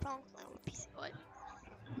have that problem playing with PC. What?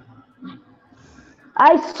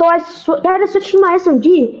 Tried to switch to my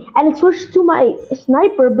SMG and it switched to my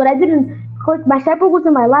sniper, but I didn't click. My sniper was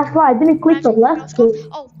in my last slot. I didn't click the Imagine no left scope. kick.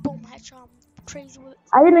 Oh, boom, headshot. I'm crazy with it.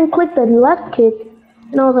 I didn't click the left kick,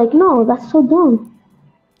 and I was like, no, that's so dumb.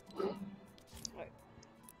 Right.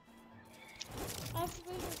 I have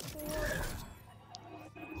Division 4.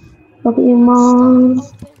 I'm still in Pokemon.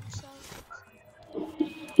 open, so.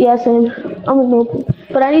 Yeah, same. I'm in open,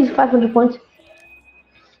 but I need 500 points.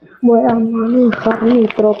 Voy a manejar mi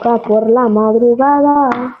troca por la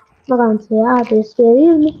madrugada. No cansé a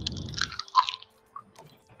despedirme.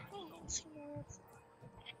 Oh, no, see more.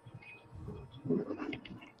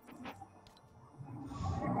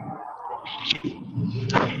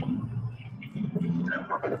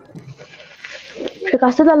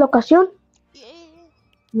 ¿Checaste la locación?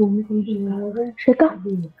 Yeah. Checa.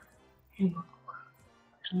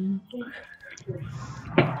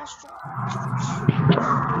 Let's drop.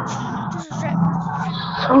 Just a drip.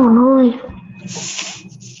 Oh no.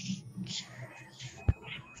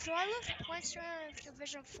 So I left points during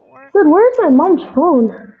Division 4. Dude, where's my mom's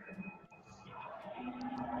phone?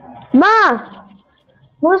 Ma!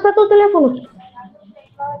 ¿Dónde está tu teléfono?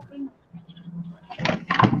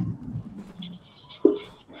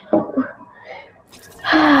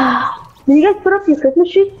 Did you guys put up your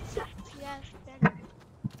Christmas tree? Yeah, it's been.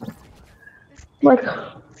 It's been Like,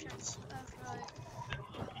 since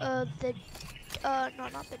no,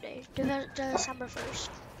 not the day. December 1st.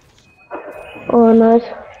 oh nice.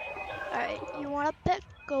 Alright, you wanna pick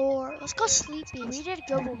or let's go Sleepy. We did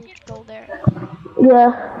good when we go there. Yeah.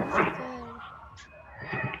 It was good.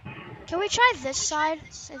 Can we try this side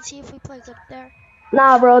and see if we play good there?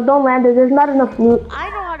 Nah, bro, don't land it. There's not enough loot. I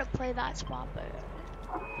know how to play that spot, but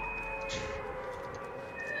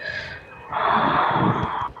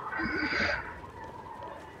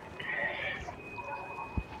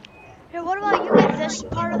here, what about you get this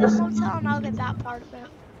part of the motel and I'll get that part of it.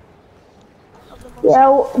 Of the motel.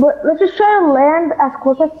 Yeah, but let's just try to land as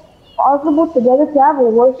close as possible together to have a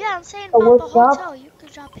worse. Yeah, I'm saying A about the worse job. hotel. You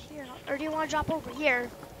could drop here, or do you want to drop over here?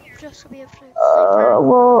 Just to be safer.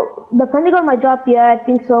 Well, depending on my drop, yeah, I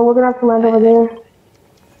think so. We're gonna have to land over there.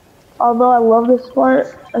 Although I love this part,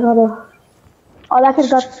 I gotta. Oh, that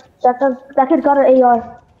kid got an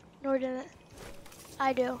AR. No, did it.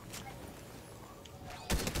 I do.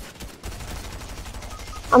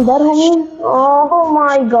 I'm dead, homie. Oh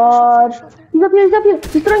my god. He's up here. He's up here.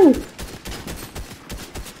 He's throwing me.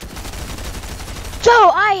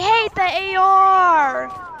 Joe, I hate the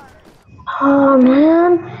AR. Oh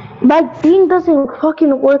man, my thing doesn't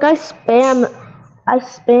fucking work. I spam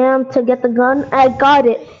to get the gun. I got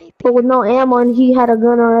it, but with no ammo, and he had a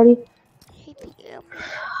gun already. I hate the ammo.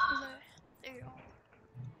 There you go.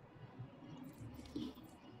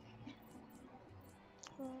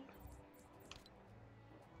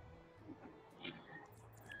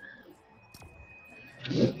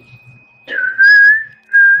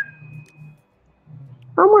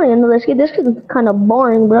 I'm already into this kid. This kid is kind of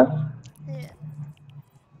boring, bro. Yeah.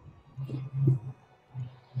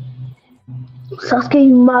 Sasuke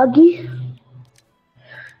Magi.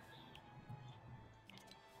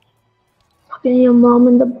 Fucking your mom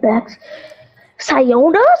in the back.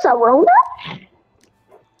 Sayonda? Saronda? I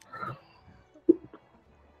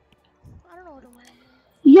don't know what to win.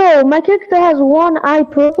 Yo, my character has one eye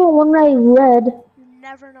purple, one eye red. You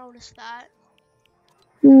never noticed that.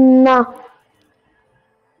 Nah.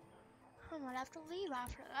 I might have to leave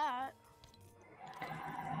after that.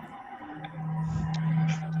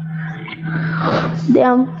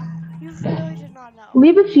 Damn. You really did not know.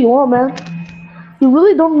 Leave if you want, man. You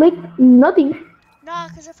really don't make nothing. Nah,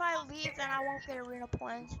 because if I leave, then I won't get arena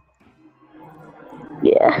points.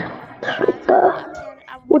 Yeah.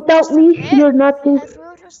 I Without me, you're nothing. If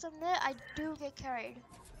we'll just admit, I do get carried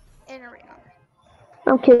in arena.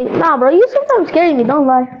 I'm kidding. Nah, bro, you sometimes scare me. Don't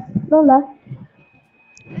lie. Don't lie.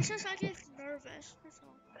 It's just I get nervous. That's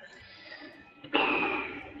all.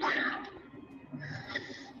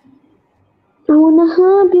 I wanna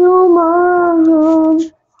hug your mom.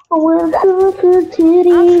 I wanna hug her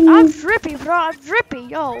titties. I'm drippy, bro. I'm drippy,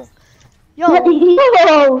 yo. Yo.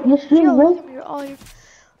 Yo, you stream, Yo, bro? look at me. Oh,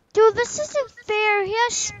 dude, this isn't fair. He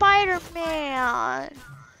has Spider-Man.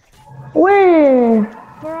 Where?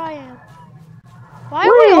 Where I am. Why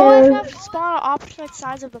do we always have to spawn on opposite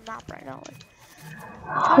sides of the map right now? Like,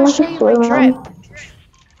 I'm trying to show you my drip.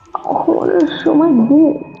 I wanna show my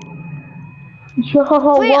dick. Yo,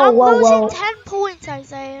 Wait, whoa, I'm whoa, losing whoa. 10 points,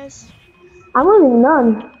 Isaiah. I'm losing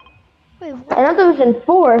none. Wait, what? And I'm Division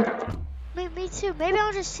 4. Me too. Maybe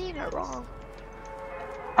I'm just seeing it wrong.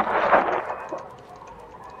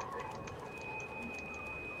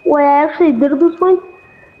 Wait, I actually did lose points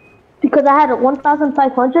because I had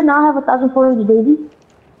 1,500. Now I have 1,480.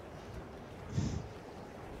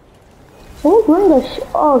 Who's wearing the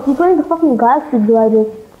oh, he's wearing the fucking galaxy glider.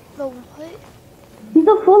 The what? He's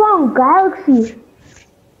a full-on galaxy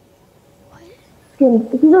What? skin.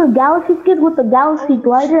 He's a galaxy skin with the galaxy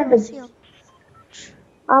glider and Let's see the. him.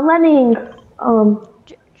 I'm letting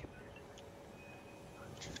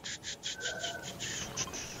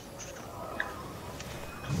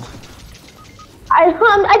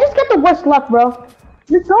I just get the worst luck, bro.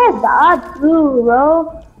 This is all bad too,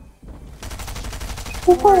 bro.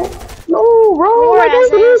 No, bro, I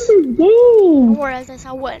don't lose this game. Whereas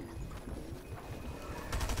I win.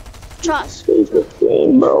 Trust. I hate this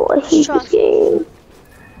game, bro. I hate this game.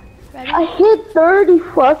 Ready? I hit 30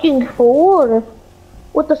 fucking 4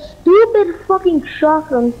 with the stupid fucking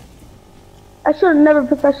shotgun. I should have never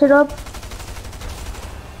picked that shit up.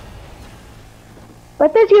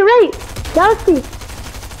 Right there to your right. Galaxy.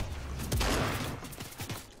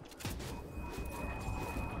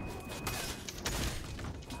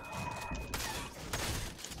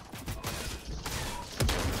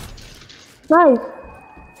 Nice.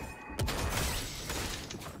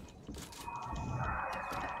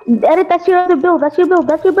 Edit, that's your other build. That's your build.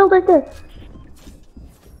 That's your build right there.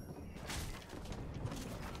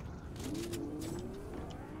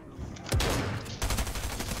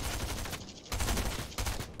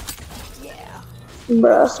 Yeah.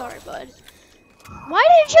 Bruh. Sorry, bud. Why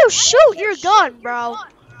didn't you shoot your gun, bro?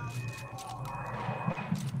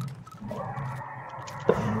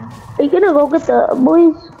 Are you gonna go get the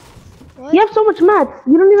boys? What? You have so much mats.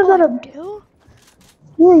 You don't even gotta. Do?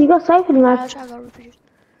 Yeah, you got siphon I'll mats. try to go repeat.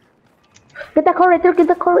 Get that car right there. Get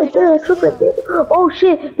that car right there. Shoot right there. Oh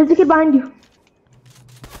shit! There's a kid behind you.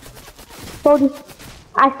 Told you.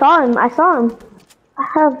 I saw him. I saw him. I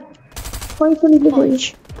have 20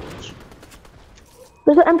 degrees.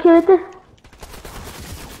 There's an MK right there.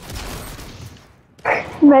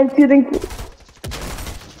 Man shooting.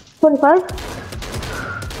 25.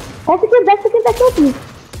 That's the kid. That's the kid that killed me.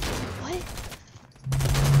 What?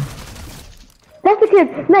 That's the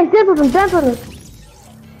kid. Nice. Dance with him. Dance with him.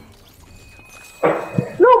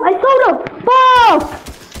 No, I killed him. Fuck.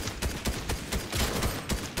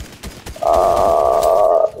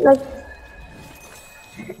 Nice.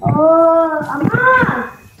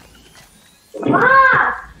 Amma. Amma.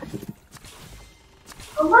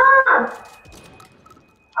 Amma.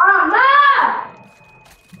 Amma.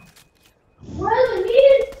 What is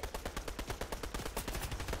it?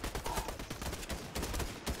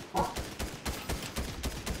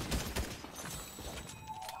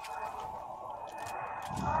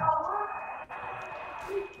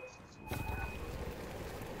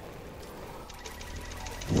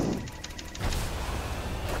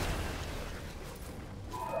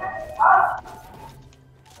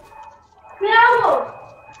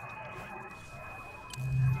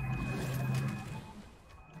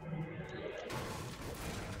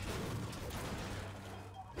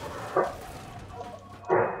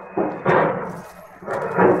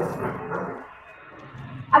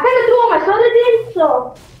 I kind of threw all my soda in,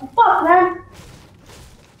 so fuck, man.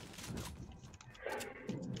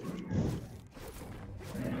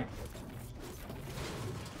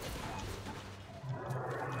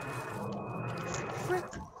 Frick.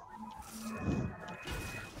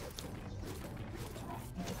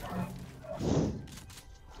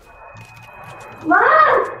 Mom!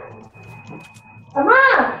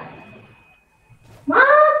 Mom! Mom,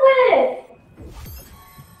 please!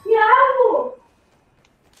 Yeah,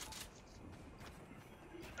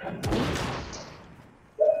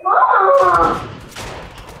 Mom!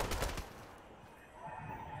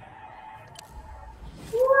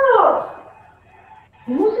 Whoa!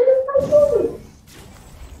 What is my doing?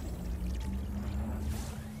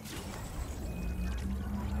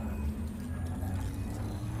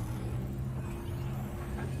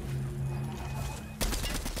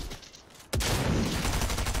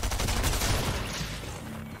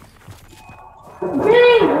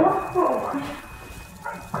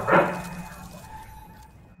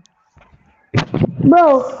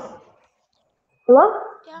 Bro. Hello?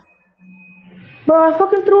 Yeah. Bro, I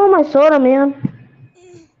fucking threw all my soda, man.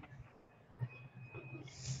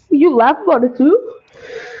 You laugh about it too?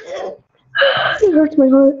 It hurts my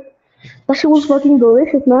heart. That shit was fucking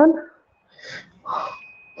delicious, man.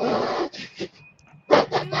 Dude,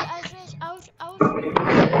 I was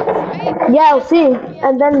right? Yeah, I'll see.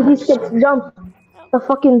 And then these kids jump. The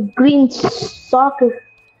fucking green soccer.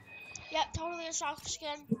 Yep, totally a soccer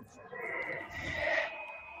skin.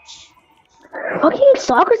 Fucking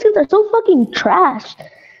soccer skins are so fucking trash.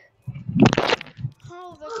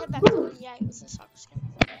 Oh, the kid that flew, yeah, he was a soccer skin.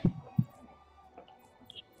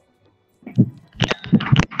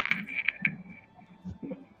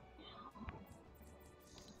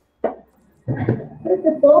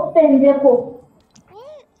 Este todo pendejo.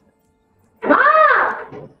 What? ¡Ah!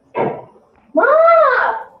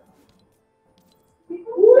 ¡Ah!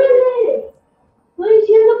 ¡Júrele! Estoy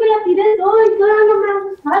diciendo que la tiré todo y todavía no me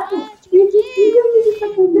haces caso. Ah, Y si yo me te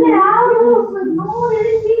pondré algo, pues no,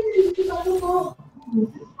 eres difícil, no.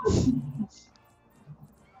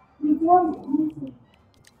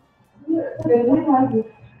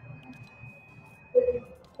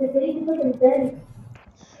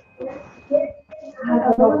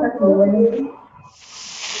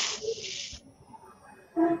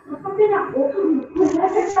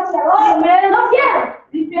 No quiero.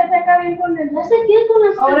 Limpiaste acá bien con el. Ya sé qué con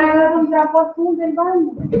las. Ahora agarra un trapo azul del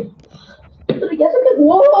baño. Pero ya sé que.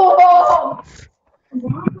 ¡Wow!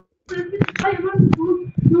 Ay,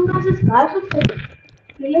 no me haces caso, que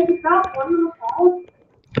ella se estaba jugando los ojos.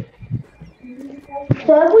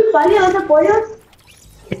 Se ve muy pálido ese pollo.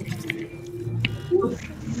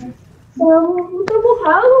 Se ve muy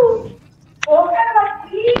mojado. ¡Póngalo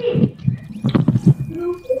aquí!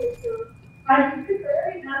 Parece que estoy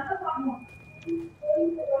orinando, vamos.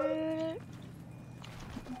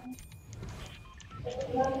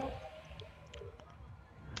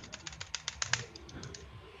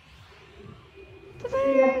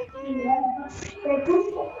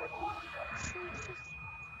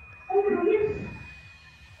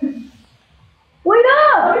 ¡Wait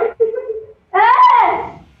up! ¡Eh!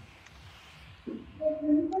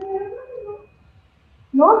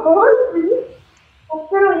 No, todos sí.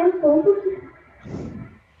 Pero bien tontos.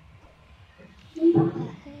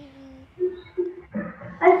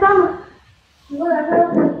 Ahí estamos. No, no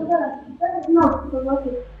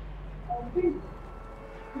sé.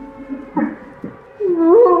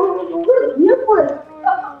 No, pues.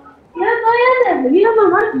 Ya estoy nerviosa,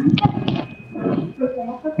 mamá.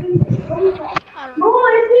 No,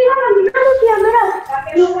 es que iba caminando, tía, mira. ¿Para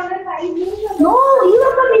qué lo pones ahí mucho? No, iba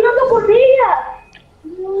caminando con ella.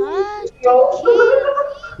 Ah, tranquilo.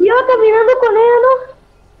 Iba caminando con ella, ¿no?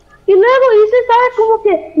 Y luego hice, ¿sabes? Como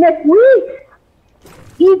que me fui.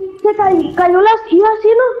 Y se cayó las, iba así,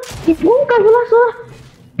 ¿no? Y pum, cayó la soda.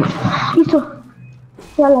 Hizo.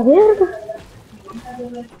 Y a la verga.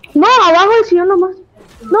 No, abajo del sillón nomás.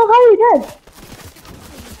 No, Javi, dead.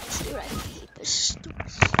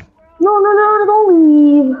 No, don't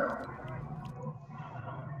leave.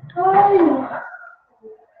 Ay.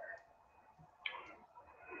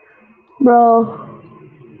 Bro.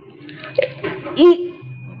 Y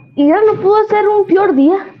ya no pudo hacer un peor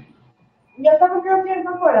día. ¿Ya está con qué tiempo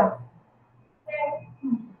afuera?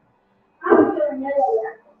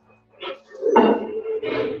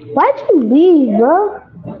 Why'd you leave, bro?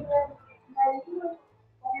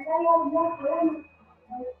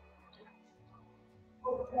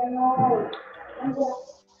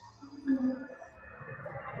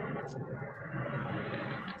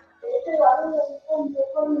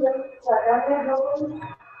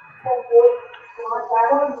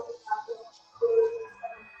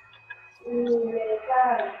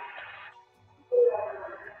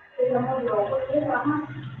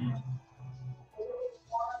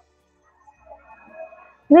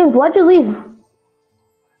 Link, why'd you leave?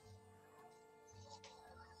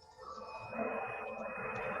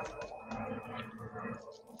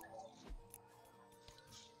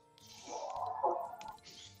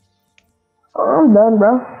 Oh, I'm done,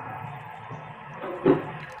 bro.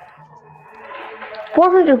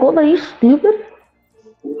 400 gold, are you stupid?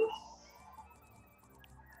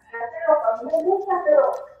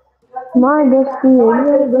 My destiny.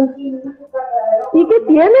 ¿Y qué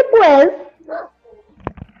tiene, pues?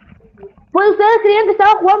 Pues ustedes creían que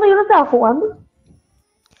estaba jugando, yo no estaba jugando.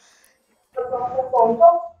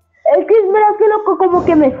 Es que, mira, que loco, como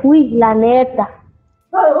que me fui, la neta.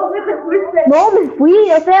 No, me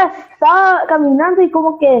fui, o sea, estaba caminando y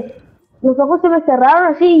como que los ojos se me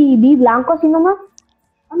cerraron así y vi blanco así nomás.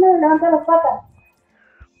 Anda, levanta las patas.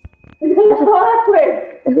 Ahora pues.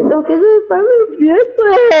 Lo que se están los pies,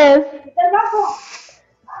 pues. ¿Estás bajo?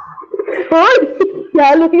 Ay,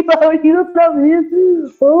 ya lo iba a abrir otra vez.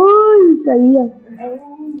 Ay, caía.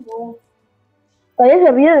 Todavía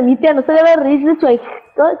se ríe de mí, tía, no se debe reír de su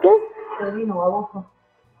 ¿qué? Sobrino, baboso.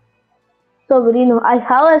 Sobrino,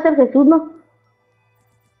 ahijado de ser Jesús, ¿no?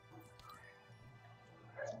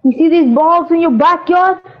 You see these balls in your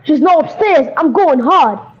backyard? Just know upstairs, I'm going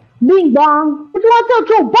hard. Bing bong. What you want to tell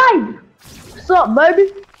Joe Biden? up,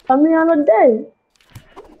 baby? Tell me on a day.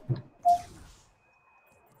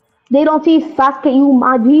 They don't see Sasuke, you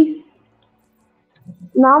my G.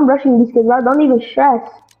 Now I'm rushing these kids, bro. Don't even stress.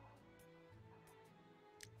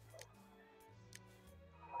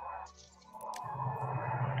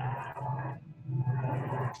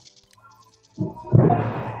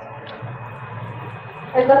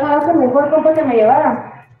 Esta no es el mejor copa que me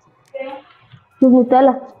llevaron. Sus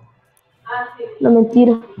Nutella. No,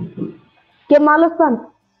 mentira. Qué malos están.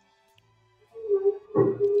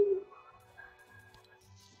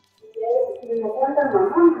 Si me cuentas,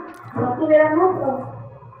 mamá, no tuvieran otro.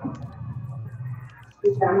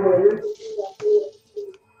 Y tan buenos.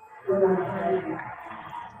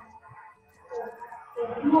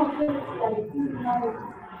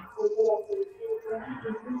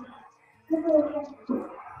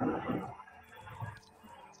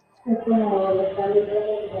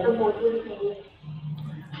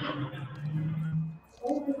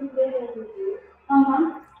 Ajá.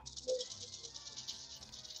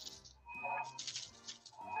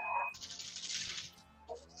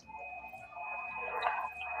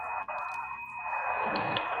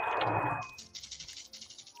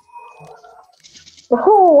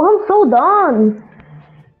 Oh, I'm so done.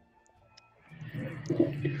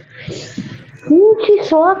 Pinche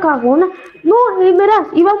soda cagona. No, verás,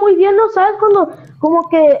 iba muy bien, ¿no? ¿Sabes? Cuando como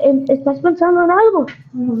que estás pensando en algo.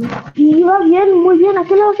 Y iba bien, muy bien. ¿A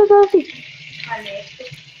qué le vas a hacer así?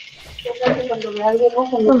 Cuando me algo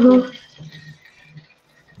rojo, Ajá.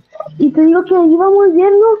 Y te digo que iba muy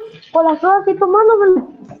bien, ¿no? Con las sodas así tomándomela.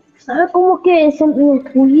 ¿Sabes? Como que me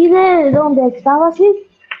fui de donde estaba así.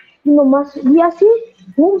 Y nomás vi así.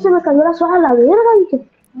 Se me cayó la soda a la verga. Y dije,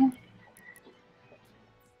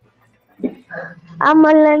 I'm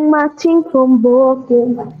a like my team from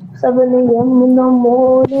Brooklyn. 7 a.m. in the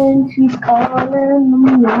morning, she's calling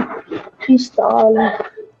me. She's stalling.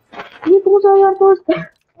 ¿Y cómo se va a llevar todo esto?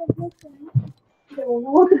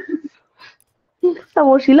 La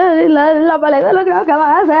mochila, la maleta, lo creo que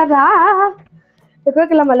va a hacer. Yo creo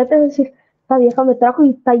que la maleta es decir, esta vieja me trajo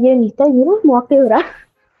y está llenita y mira, me va a quebrar.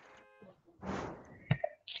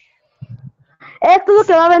 Esto es lo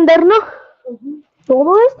que va a vender, ¿no?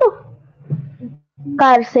 Todo esto.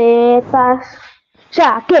 Calcetas,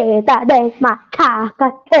 chaqueta de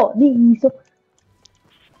machaca, chorizo,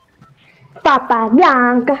 papa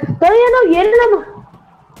blanca. Todavía no viene, ¿no?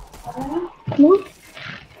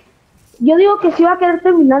 Yo digo que sí va a querer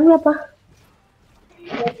terminar mi papá.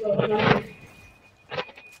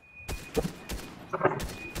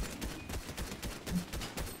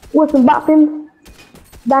 What's bopping?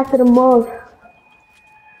 Back to the mall.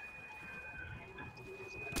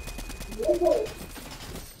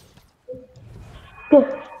 ¿Qué?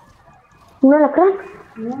 ¿Un alacrán?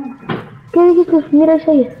 ¿Qué dijiste? Mira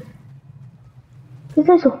esa ahí. ¿Qué es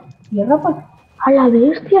eso? Tierra, pues. A la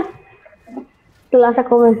bestia. Te la vas a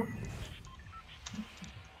comer.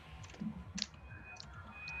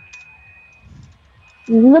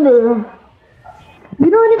 You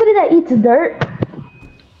know anybody that eats dirt?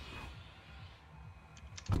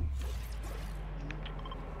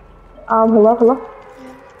 Hello?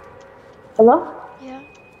 Yeah. Hello? Yeah.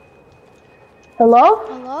 Hello?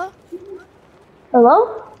 Hello?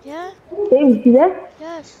 Hello? Yeah. James, you there?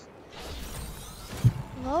 Yes.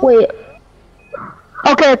 Hello? Wait.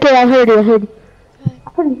 Okay, I heard you, Okay. I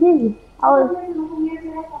couldn't hear you.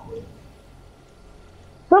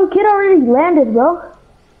 Some kid already landed, bro.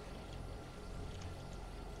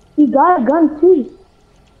 He got a gun too.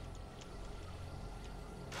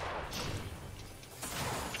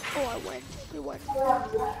 Oh, I win. We win.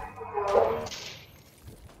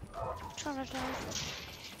 Trying to die.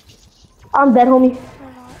 I'm dead, homie.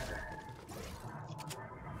 Or not.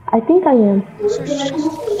 I think I am.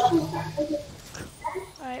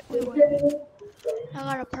 Alright, we win. I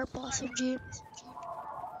got a purple SMG.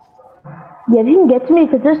 Yeah, you can get to me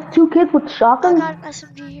because there's 2 kids with I shotguns. got an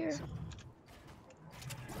SMG here.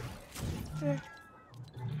 Here.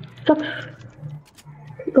 Chuck.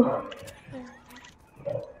 Go.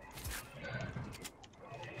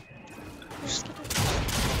 Just gonna...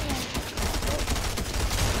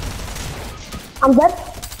 I'm dead.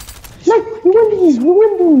 Nice, you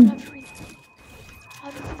win these. I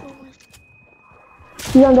have a full win.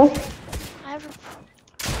 You on dead?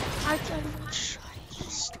 I can't even shot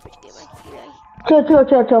this stupid game.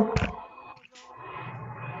 Chill.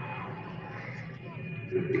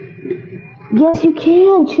 Yes, you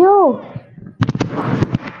can, chill.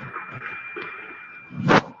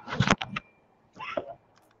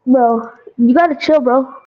 Bro, you gotta chill, bro.